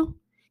shit too?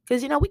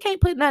 Because, we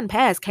can't put nothing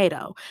past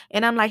Kato.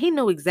 And I'm like, he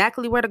knew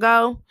exactly where to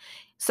go.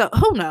 So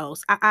who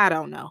knows? I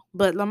don't know.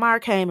 But Lamar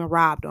came and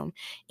robbed him.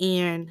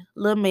 And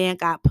little man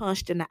got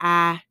punched in the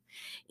eye.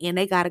 And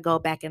they got to go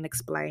back and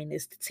explain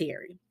this to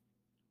Terry.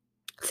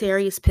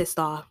 Terry is pissed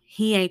off.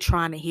 He ain't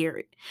trying to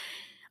hear it.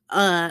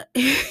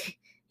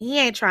 He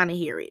ain't trying to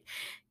hear it.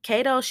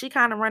 Kato, she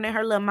kind of running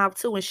her little mouth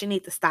too, and she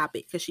need to stop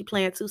it, because she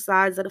playing two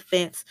sides of the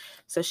fence,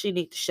 so she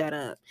need to shut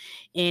up.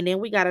 And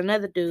then we got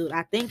another dude.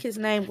 I think his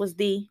name was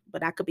D,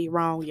 but I could be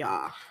wrong,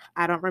 y'all.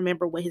 I don't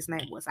remember what his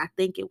name was. I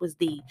think it was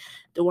D,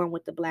 the one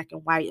with the black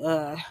and white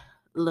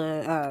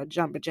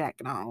jumper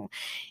jacket on.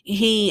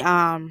 He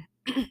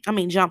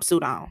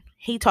jumpsuit on.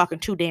 He talking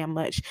too damn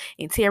much,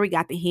 and Terry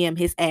got to hem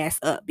his ass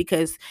up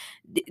because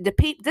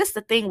this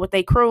the thing with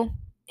they crew.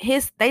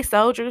 They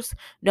soldiers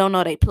don't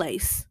know their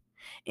place,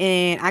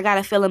 and I got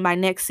a feeling by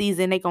next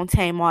season they gonna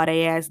tame all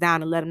their ass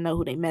down and let them know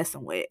who they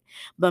messing with.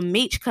 But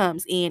Meech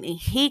comes in and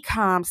he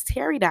calms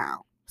Terry down.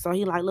 So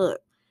he like, look,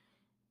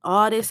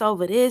 all this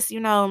over this,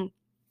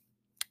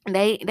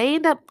 they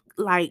end up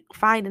like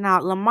finding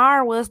out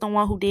Lamar was the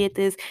one who did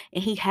this,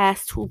 and he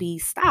has to be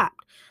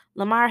stopped.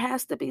 Lamar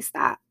has to be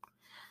stopped.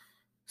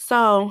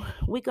 So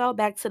we go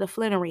back to the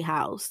Flannery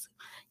house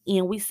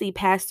and we see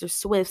Pastor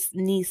Swift's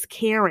niece,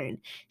 Karen.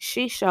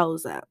 She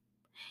shows up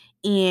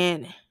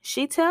and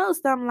she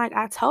tells them, like,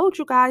 I told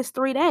you guys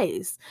 3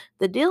 days.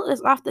 The deal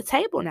is off the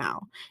table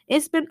now.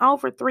 It's been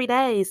over 3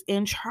 days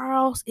and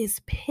Charles is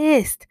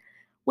pissed,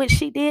 which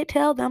she did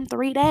tell them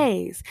 3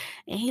 days.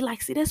 And he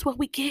like, see, that's what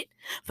we get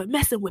for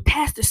messing with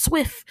Pastor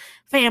Swift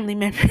family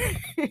members.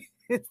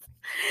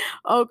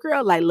 Oh,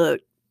 girl, like,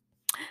 look,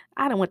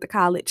 I done went to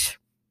college.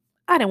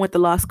 I done went to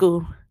law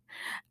school.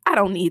 I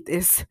don't need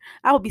this.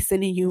 I will be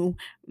sending you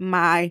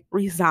my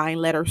resign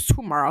letters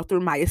tomorrow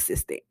through my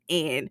assistant.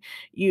 And,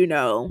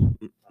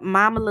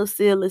 Mama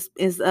Lucille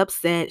is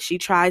upset. She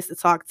tries to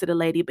talk to the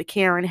lady, but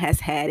Karen has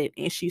had it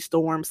and she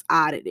storms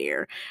out of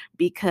there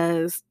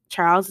because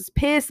Charles is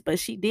pissed. But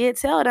she did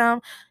tell them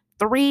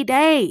 3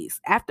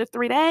 days. After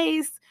 3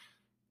 days,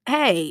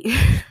 hey,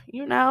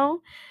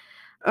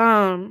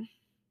 um,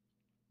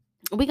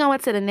 we go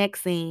into the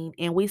next scene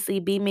and we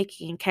see B.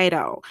 Mickey and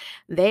Kato.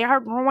 They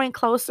are growing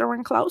closer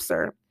and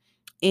closer.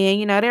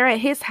 And, they're at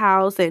his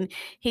house and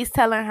he's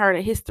telling her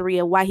the history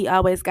of why he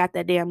always got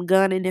that damn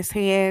gun in his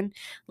hand.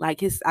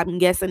 Like I'm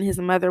guessing his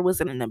mother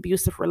was in an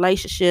abusive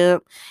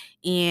relationship.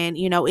 And,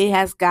 it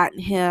has gotten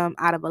him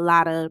out of a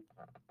lot of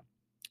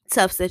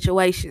tough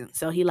situations.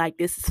 So he like,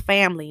 this is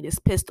family, this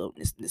pistol,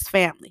 this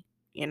family,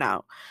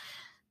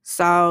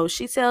 So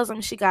she tells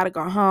him she got to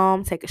go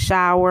home, take a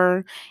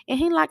shower. And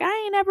he like,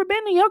 I ain't never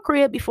been to your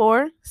crib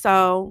before.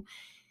 So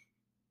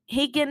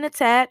he getting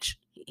attached.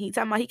 He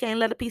talking about he can't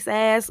let a piece of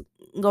ass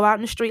go out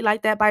in the street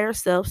like that by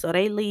herself. So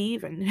they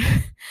leave and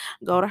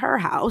go to her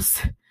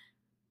house.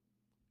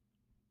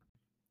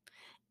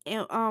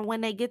 And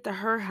when they get to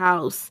her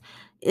house,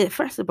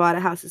 first of all, the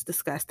house is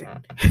disgusting.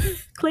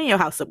 Clean your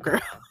house up,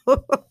 girl.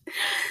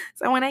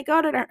 So when they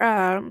go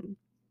to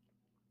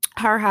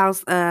her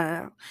house,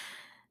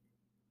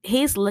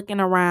 he's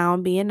looking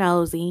around, being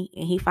nosy,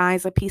 and he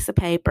finds a piece of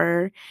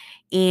paper.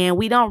 And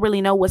we don't really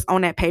know what's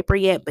on that paper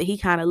yet, but he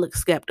kind of looks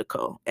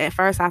skeptical. At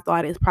first, I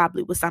thought it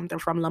probably was something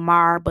from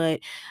Lamar, but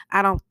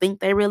I don't think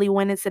they really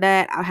went into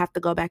that. I'll have to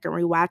go back and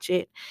rewatch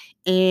it.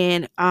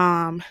 And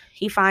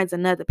he finds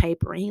another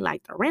paper, and he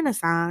like, the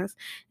Renaissance.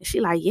 And she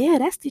like, yeah,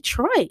 that's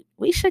Detroit.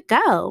 We should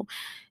go.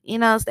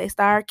 So they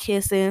start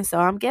kissing. So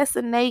I'm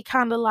guessing they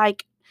kind of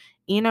like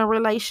in a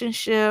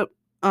relationship.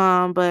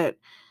 But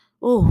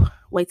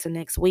wait till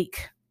next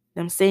week.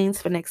 Them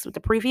scenes for next with the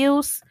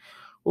previews.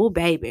 Oh,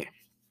 baby.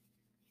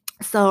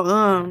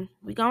 So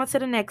we go into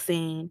the next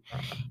scene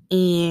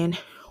and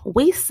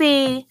we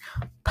see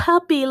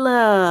puppy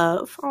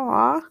love.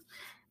 Aw,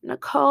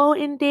 Nicole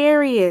and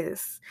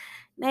Darius.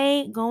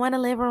 They go in the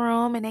living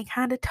room and they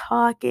kind of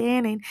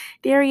talking, and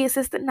Darius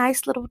is the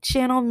nice little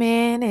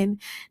gentleman,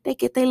 and they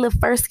get their little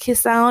first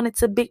kiss on.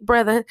 It's a big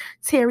brother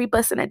Terry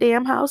busting a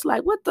damn house.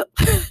 Like, what the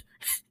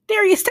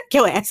Darius, take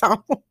your ass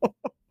home.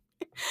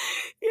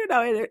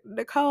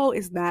 Nicole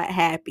is not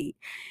happy.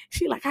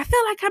 She like, I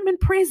feel like I'm in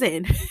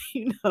prison.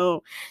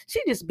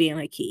 She just being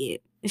a kid.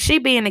 She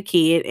being a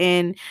kid,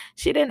 and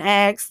she didn't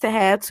ask to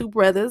have 2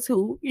 brothers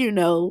who,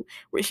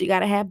 where she got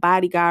to have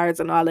bodyguards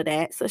and all of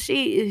that. So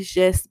she is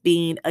just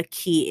being a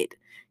kid,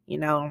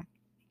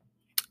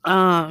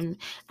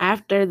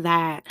 After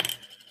that,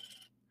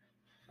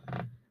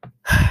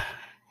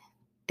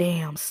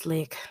 damn,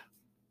 Slick.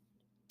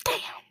 Damn.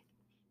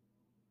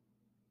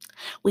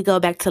 We go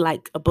back to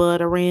like above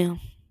the rim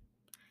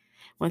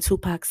when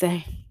Tupac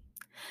say,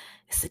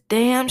 it's a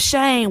damn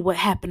shame what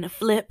happened to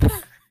Flip.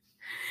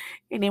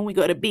 And then we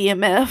go to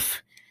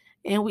BMF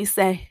and we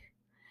say,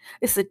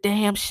 it's a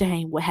damn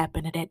shame what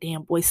happened to that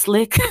damn boy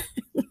Slick.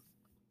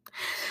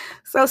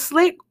 So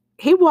Slick,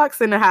 he walks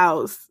in the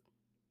house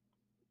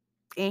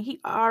and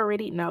he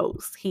already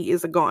knows he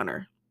is a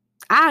goner.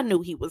 I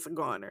knew he was a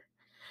goner.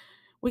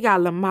 We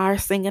got Lamar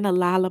singing a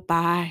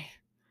lullaby.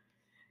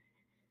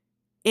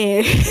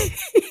 And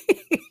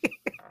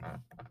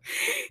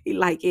he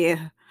like,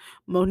 yeah,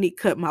 Monique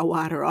cut my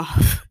water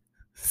off.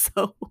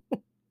 So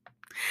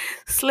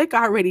Slick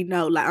already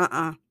know, like,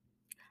 I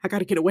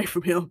gotta get away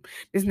from him.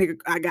 This nigga,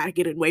 I gotta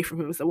get away from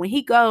him. So when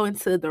he go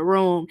into the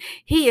room,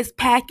 he is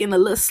packing a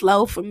little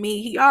slow for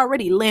me. He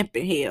already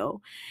limping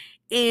hell.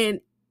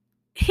 And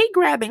he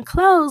grabbing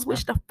clothes,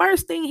 which the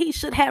first thing he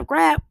should have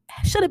grabbed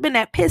should have been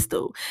that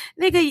pistol.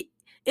 Nigga,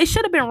 it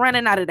should have been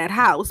running out of that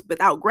house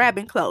without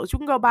grabbing clothes. You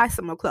can go buy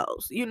some more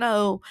clothes,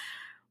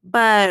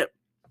 But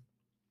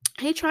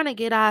he trying to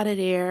get out of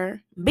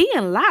there,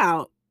 being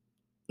loud.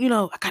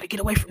 I gotta get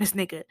away from this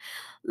nigga.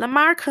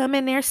 Lamar come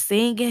in there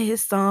singing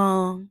his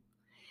song.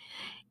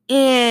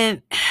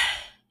 And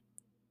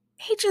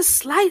he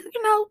just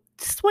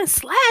just went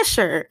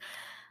slasher.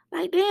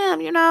 Like, damn,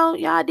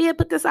 y'all did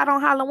put this out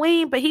on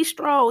Halloween, but he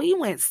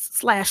went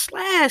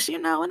slash,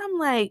 and I'm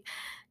like,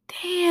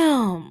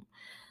 damn.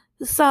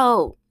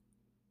 So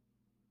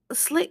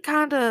Slick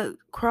kind of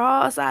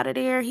crawls out of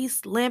there.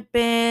 He's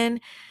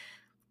limping,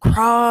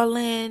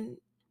 crawling,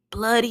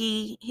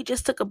 bloody. He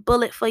just took a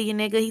bullet for you,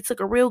 nigga. He took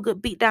a real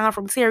good beat down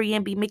from Terry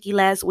and B. Mickey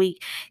last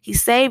week. He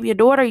saved your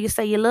daughter you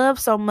say you love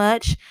so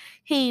much.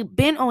 He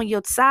been on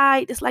your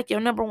side. It's like your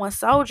number one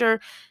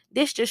soldier.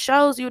 This just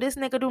shows you this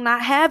nigga do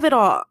not have it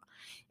all.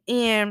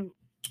 And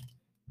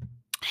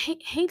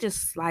he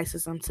just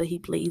slices him till he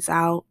bleeds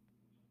out.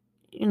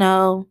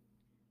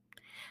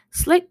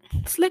 Slick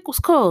was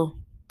cool.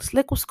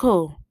 Slick was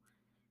cool.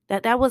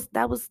 That was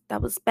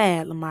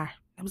bad, Lamar.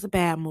 That was a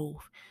bad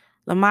move.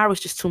 Lamar was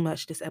just too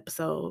much this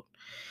episode.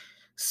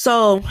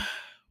 So,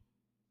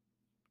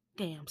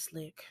 damn,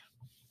 Slick.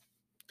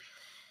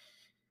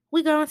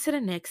 We go into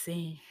the next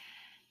scene.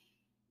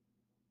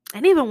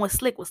 And even when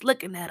Slick was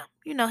looking at him,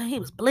 he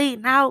was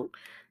bleeding out,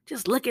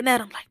 just looking at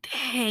him like,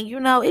 dang,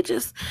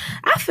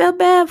 I felt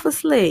bad for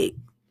Slick.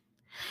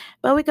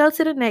 But we go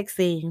to the next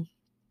scene.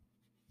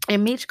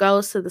 And Meech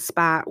goes to the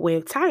spot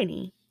with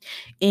Tiny.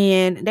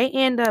 And they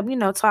end up,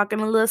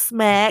 talking a little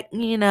smack,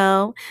 talking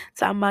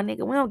about,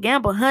 nigga, we don't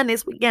gamble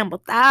hundreds, we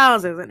gamble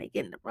thousands. And they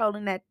getting to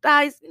rolling that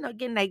dice,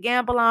 getting that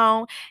gamble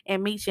on.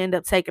 And Meech end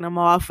up taking them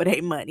all for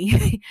their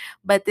money.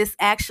 But this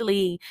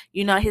actually,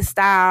 his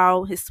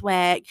style, his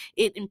swag,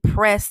 it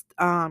impressed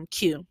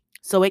Q.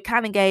 So it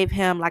kind of gave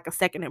him like a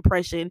second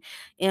impression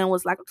and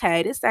was like,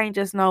 okay, this ain't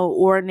just no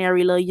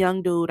ordinary little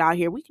young dude out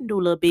here. We can do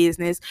a little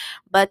business,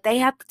 but they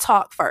have to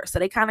talk first. So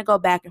they kind of go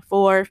back and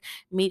forth.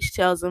 Meech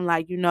tells him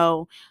like,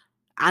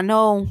 I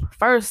know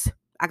first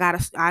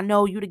I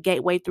know you the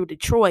gateway through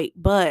Detroit,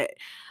 but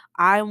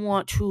I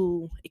want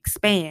to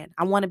expand.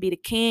 I want to be the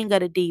king of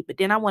the deep, but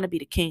then I want to be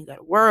the king of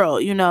the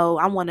world.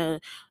 I want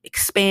to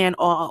expand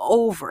all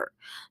over.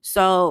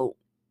 So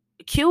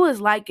Q is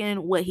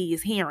liking what he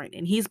is hearing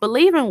and he's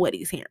believing what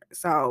he's hearing.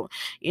 So,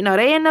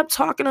 they end up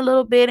talking a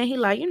little bit and he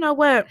like, you know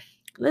what?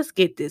 Let's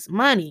get this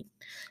money.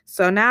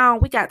 So now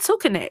we got two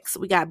connects.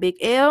 We got Big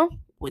L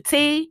with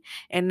T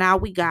and now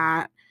we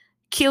got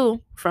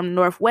Q from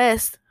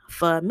Northwest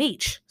for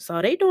Meech. So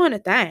they doing a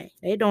thing.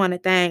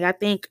 I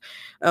think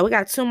we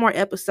got 2 more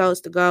episodes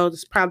to go.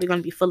 It's probably going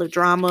to be full of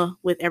drama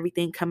with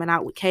everything coming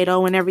out with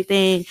Kato and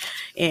everything.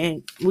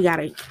 And we got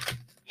to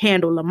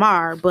handle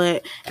Lamar,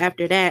 but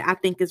after that I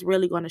think it's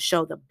really going to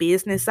show the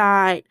business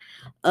side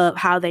of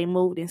how they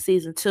moved in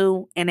season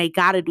 2, and they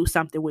got to do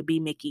something with B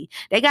Mickey.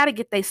 They got to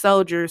get their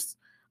soldiers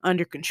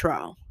under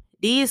control.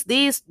 These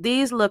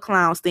little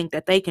clowns think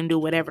that they can do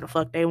whatever the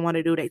fuck they want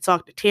to do. They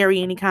talk to Terry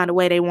any kind of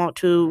way they want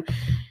to,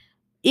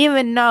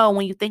 even though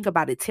when you think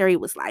about it, Terry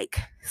was like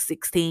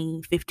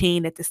 16,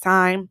 15 at this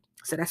time,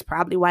 so that's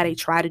probably why they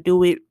try to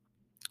do it.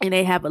 And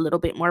they have a little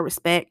bit more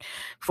respect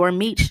for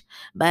Meech.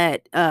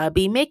 But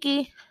B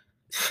Mickey,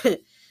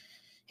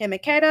 him and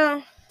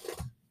Kato.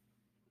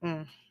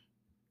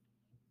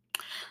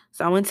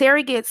 So when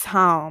Terry gets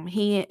home,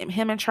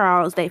 him and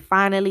Charles, they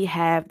finally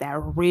have that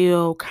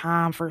real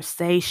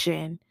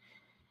conversation.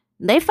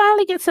 They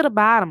finally get to the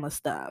bottom of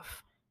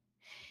stuff.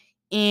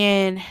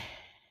 And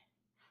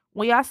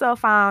we also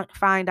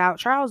find out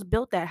Charles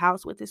built that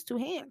house with his 2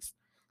 hands.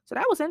 So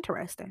that was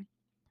interesting.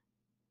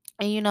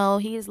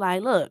 And he's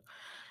like, look,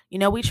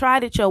 we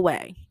tried it your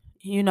way,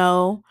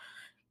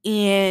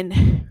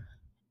 and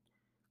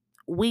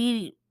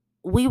we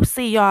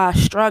see y'all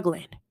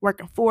struggling,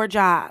 working 4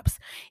 jobs,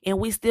 and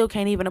we still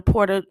can't even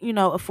afford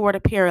a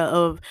pair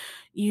of,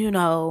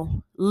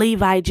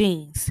 Levi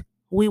jeans.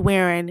 We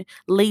wearing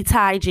Lee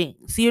tie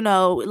jeans,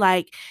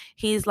 like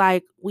he's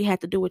like, we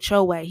had to do it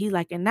your way. He's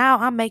like, and now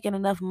I'm making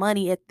enough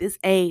money at this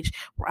age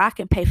where I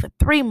can pay for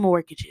 3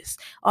 mortgages,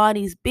 all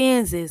these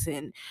Benzes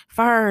and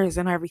furs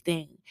and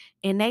everything.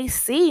 And they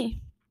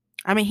see,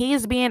 he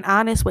is being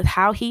honest with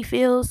how he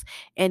feels,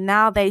 and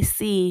now they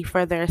see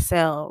for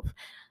themselves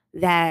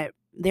that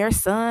their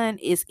son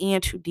is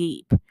in too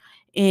deep.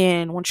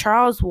 And when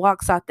Charles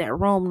walks out that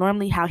room,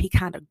 normally how he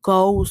kind of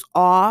goes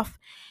off,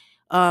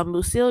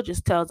 Lucille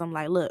just tells him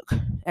like, look,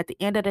 at the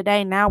end of the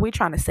day, now we're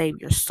trying to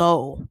save your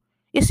soul.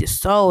 It's your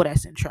soul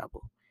that's in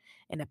trouble.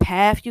 And the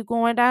path you're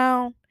going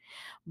down.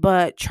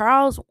 But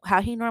Charles,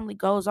 how he normally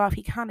goes off,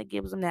 he kind of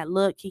gives him that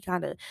look. He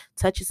kind of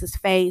touches his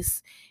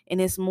face, and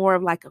it's more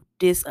of like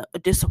a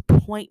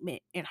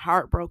disappointment and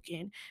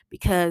heartbroken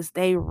because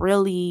they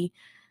really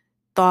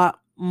thought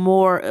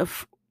more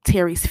of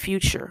Terry's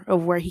future,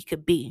 of where he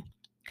could be.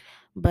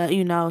 But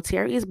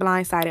Terry is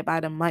blindsided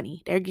by the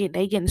money. They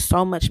getting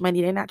so much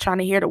money. They're not trying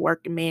to hear the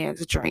working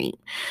man's dream.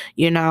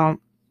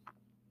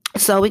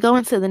 So we go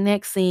into the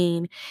next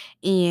scene,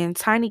 and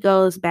Tiny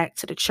goes back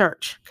to the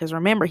church because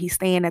remember, he's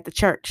staying at the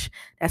church.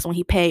 That's when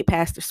he paid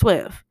Pastor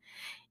Swift.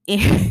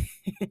 And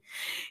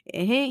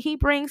he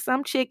brings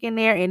some chick in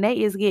there, and they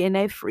is getting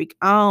that freak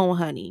on,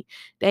 honey.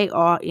 They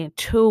are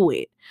into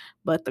it.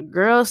 But the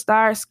girl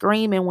starts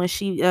screaming when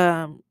she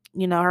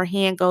her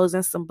hand goes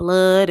in some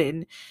blood,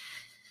 and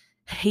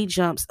he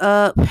jumps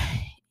up,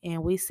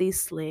 and we see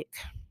Slick.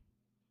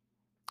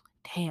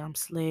 Damn,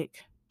 Slick.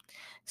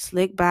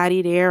 Slick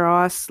body there,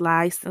 all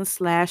sliced and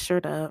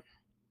slashered up.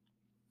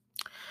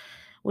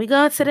 We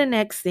go to the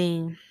next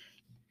scene.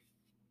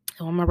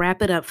 I'm going to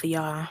wrap it up for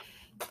y'all.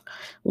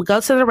 We go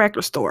to the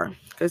record store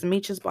because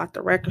Meech just bought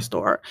the record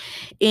store.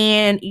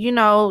 And,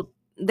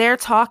 they're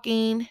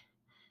talking.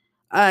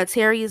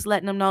 Terry is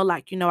letting them know,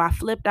 like, I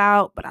flipped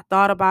out, but I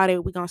thought about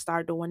it. We're going to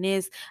start doing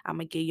this. I'm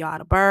going to give y'all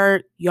the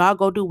bird. Y'all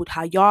go do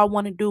how y'all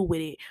want to do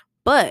with it.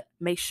 But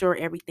make sure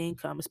everything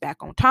comes back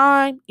on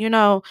time,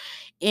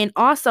 And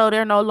also,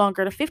 they're no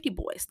longer the 50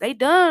 boys. They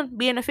done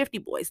being the 50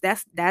 boys.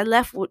 That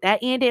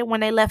ended when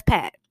they left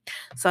Pat.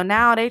 So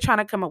now they trying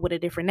to come up with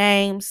different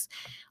names.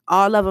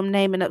 All of them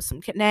naming up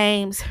some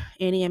names.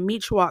 And then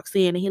Meech walks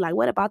in and he like,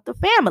 what about the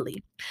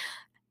family?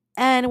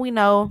 And we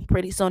know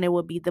pretty soon it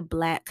will be the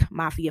Black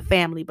Mafia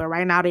family. But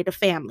right now they're the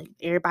family.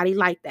 Everybody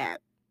like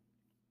that.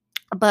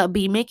 But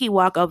B. Mickey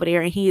walk over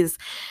there and he is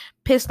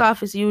pissed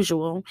off as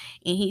usual.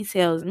 And he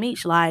tells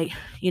Meech, like,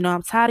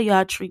 I'm tired of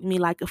y'all treating me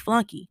like a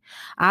flunky.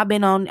 I've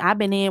been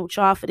in with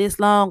y'all for this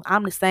long.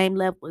 I'm the same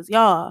level as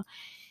y'all.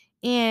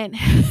 And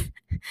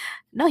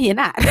no, you're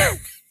not.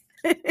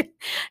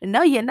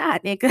 No, you're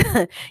not,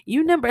 nigga.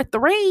 You number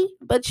 3,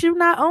 but you're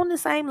not on the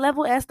same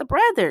level as the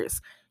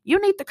brothers. You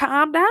need to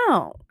calm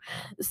down.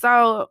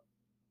 So,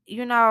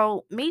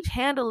 Meech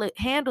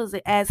handles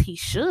it as he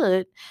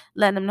should,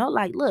 letting them know,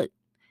 like, look,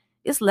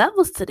 it's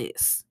levels to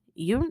this.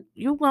 You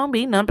gonna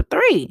be number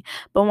 3.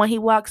 But when he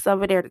walks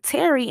over there to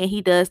Terry and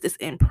he does this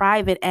in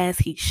private as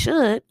he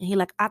should, and he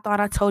like, I thought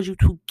I told you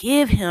to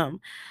give him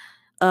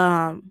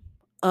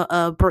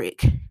a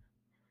brick.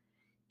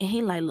 And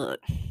he like, look,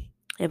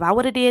 if I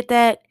would have did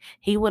that,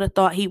 he would have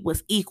thought he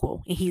was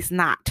equal, and he's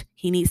not.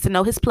 He needs to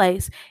know his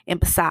place. And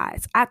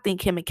besides, I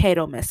think him and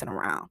Kato messing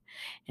around.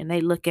 And they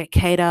look at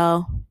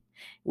Kato,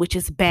 which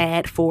is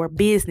bad for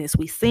business.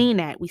 We seen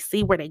that. We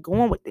see where they're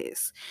going with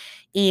this.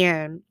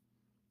 And,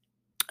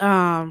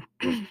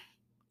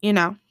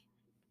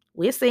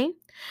 we'll see.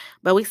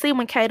 But we see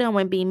when Kato and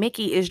when B.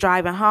 Mickey is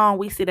driving home,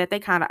 we see that they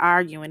kind of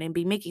arguing. And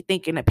B. Mickey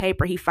thinking the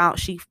paper he found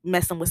she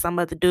messing with some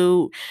other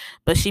dude.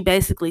 But she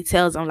basically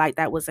tells him, like,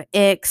 that was an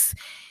ex.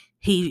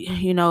 He,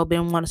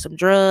 been wanting some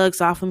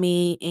drugs off of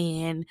me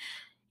and,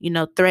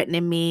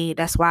 threatening me.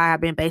 That's why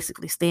I've been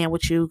basically staying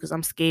with you because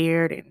I'm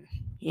scared. And,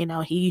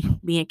 he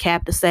being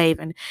captive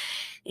saving.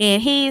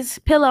 And he's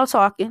pillow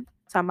talking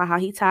about how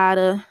he tired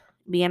of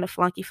being a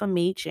flunky for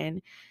Meech.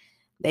 And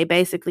they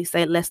basically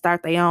say, let's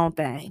start their own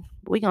thing.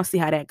 We're going to see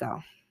how that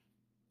go.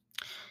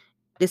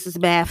 This is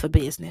bad for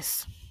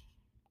business.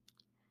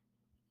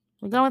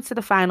 We're going to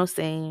the final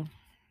scene.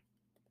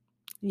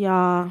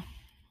 Y'all,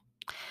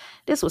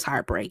 this was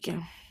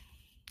heartbreaking.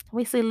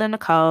 We see Lil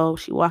Nicole.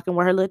 She walking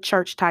with her little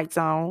church tights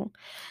on.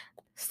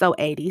 So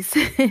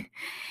 80s.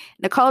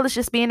 Nicole is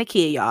just being a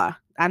kid, y'all.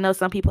 I know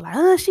some people are like,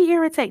 oh, she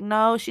irritating.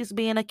 No, she's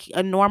being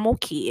a normal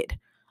kid.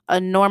 A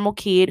normal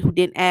kid who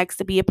didn't ask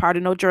to be a part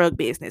of no drug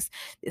business.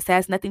 This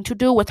has nothing to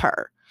do with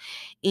her.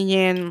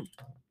 And,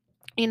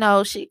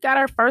 she got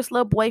her first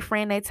little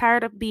boyfriend. They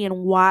tired of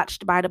being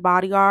watched by the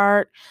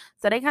bodyguard.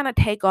 So they kind of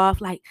take off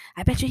like,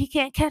 I bet you he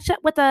can't catch up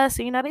with us.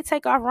 So, they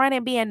take off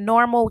running, being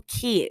normal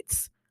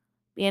kids.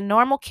 Being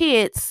normal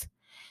kids.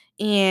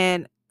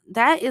 And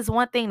that is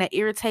one thing that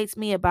irritates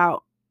me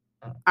about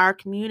our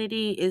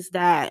community is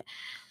that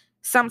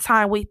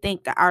sometimes we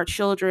think that our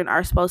children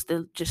are supposed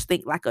to just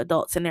think like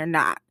adults, and they're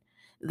not.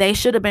 They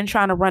should have been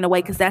trying to run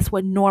away because that's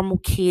what normal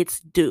kids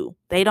do.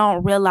 They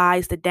don't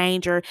realize the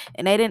danger,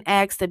 and they didn't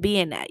ask to be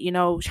in that.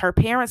 Her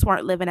parents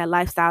weren't living that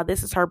lifestyle.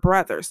 This is her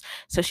brother's,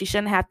 so she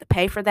shouldn't have to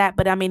pay for that.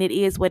 But I mean, it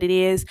is what it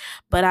is.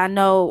 But I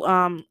know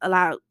a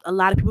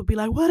lot of people be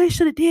like, well, they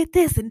should have did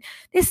this, and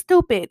it's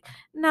stupid.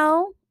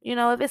 No,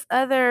 if it's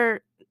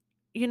other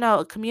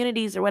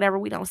communities or whatever,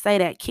 we don't say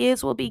that.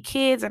 Kids will be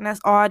kids, and that's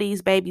all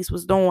these babies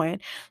was doing.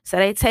 So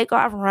they take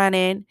off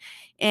running,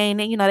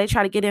 and then, they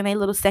try to get in a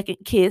little second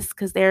kiss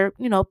because they're,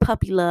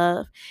 puppy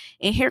love.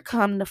 And here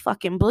come the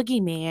fucking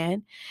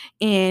boogeyman,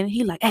 and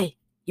he like, hey,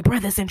 your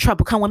brother's in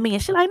trouble, come with me.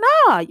 And she like,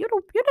 nah, you're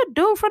the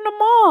dude from the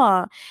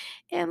mall.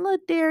 And little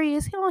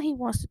Darius, all he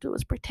wants to do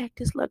is protect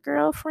his little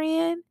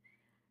girlfriend,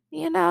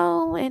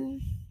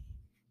 and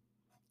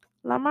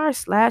Lamar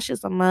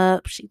slashes him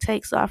up. She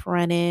takes off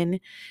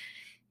running.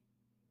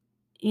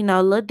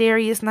 Little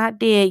Darius not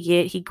dead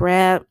yet. He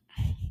grabbed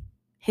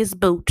his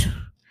boot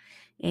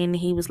and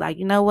he was like,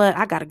 you know what?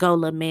 I gotta go,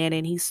 little man.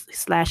 And he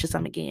slashes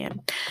him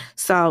again.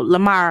 So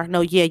Lamar, no,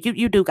 yeah,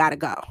 you do gotta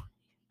go.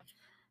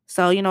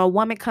 So, a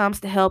woman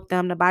comes to help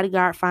them. The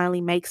bodyguard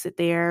finally makes it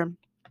there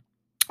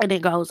and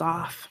it goes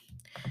off.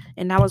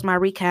 And that was my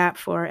recap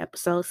for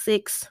episode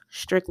 6,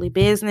 Strictly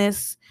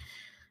Business.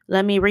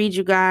 Let me read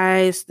you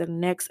guys the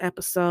next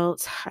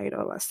episode's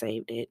title. I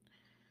saved it.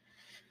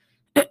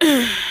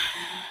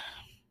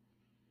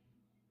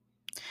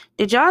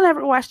 Did y'all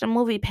ever watch the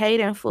movie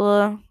Paid in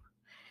Full?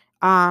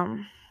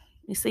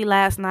 You see,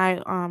 last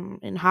night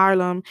in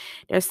Harlem,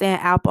 they're saying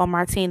Alpo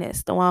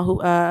Martinez, the one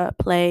who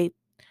played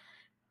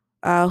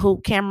who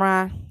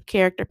Cameron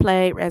character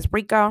played as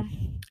Rico.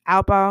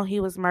 Alpo, he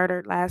was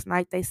murdered last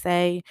night, they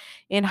say,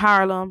 in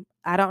Harlem.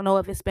 I don't know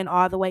if it's been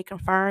all the way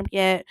confirmed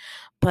yet,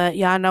 but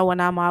y'all know when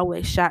I'm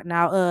always shouting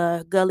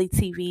out Gully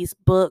TV's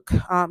book,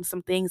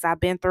 some things I've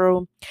been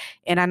through.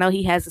 And I know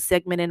he has a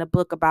segment in the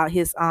book about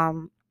his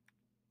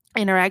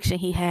interaction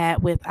he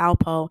had with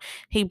Alpo.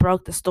 He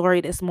broke the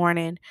story this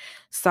morning.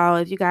 So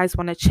if you guys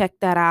want to check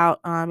that out,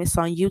 it's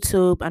on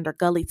YouTube under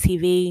Gully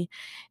TV.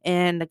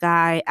 And the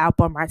guy,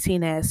 Alpo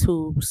Martinez,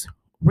 who's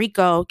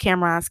Rico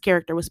Cameron's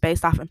character was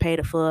based off in Pay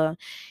the Full,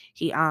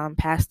 he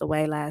passed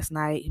away last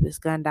night. He was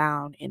gunned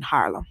down in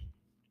Harlem.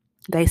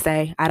 They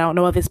say. I don't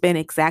know if it's been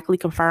exactly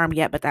confirmed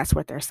yet, but that's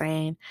what they're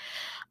saying.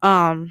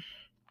 Um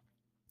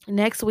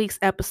Next week's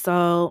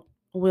episode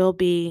will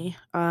be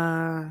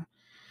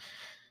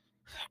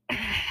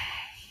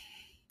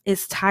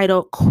it's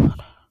titled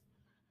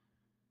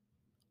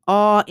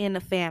All in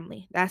the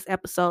Family. That's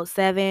episode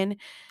 7.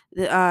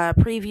 The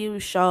preview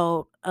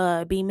showed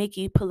B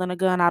Mickey pulling a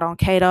gun out on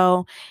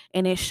Kato,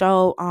 and it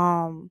showed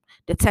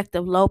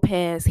Detective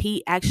Lopez.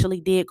 He actually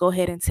did go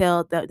ahead and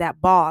tell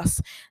that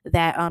boss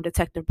that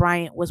Detective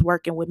Bryant was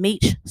working with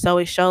Meech. So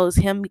it shows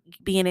him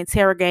being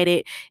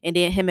interrogated, and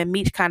then him and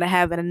Meech kind of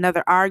having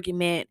another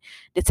argument.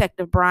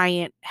 Detective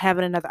Bryant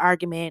having another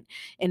argument,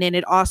 and then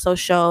it also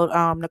showed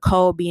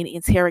Nicole being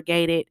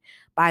interrogated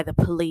by the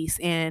police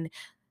and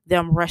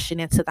them rushing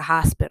into the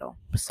hospital.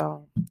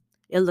 So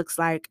it looks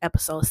like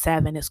episode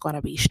 7 is going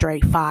to be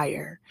straight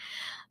fire.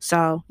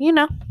 So,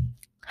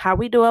 how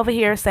we do over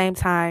here, same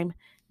time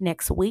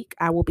next week.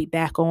 I will be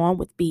back on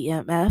with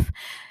BMF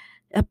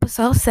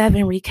episode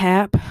 7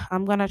 recap.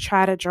 I'm going to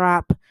try to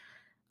drop,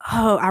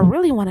 I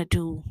really want to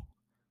do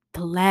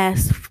the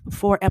last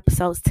 4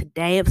 episodes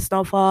today of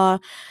Snowfall,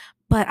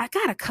 but I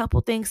got a couple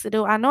things to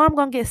do. I know I'm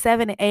going to get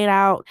 7 and 8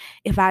 out.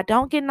 If I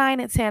don't get 9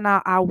 and 10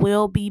 out, I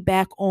will be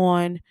back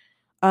on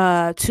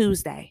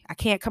Tuesday. I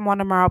can't come on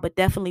tomorrow, but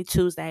definitely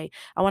Tuesday.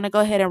 I want to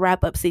go ahead and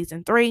wrap up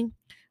season 3.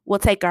 We'll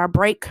take our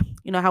break.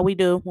 You know how we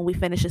do when we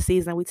finish a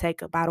season, we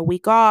take about a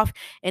week off,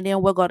 and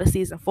then we'll go to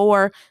season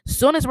 4. As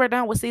soon as we're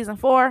done with season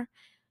 4,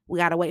 we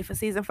got to wait for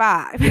season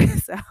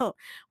 5. So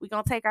we're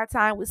going to take our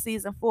time with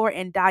season 4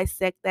 and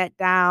dissect that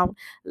down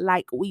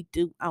like we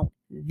do on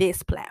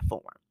this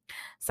platform.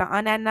 So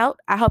on that note,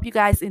 I hope you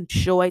guys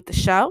enjoyed the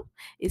show.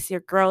 It's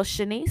your girl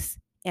Shanice,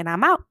 and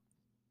I'm out.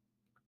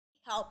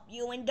 Hope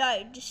you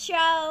enjoyed the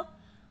show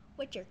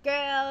with your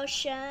girl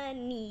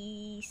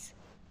Shanice.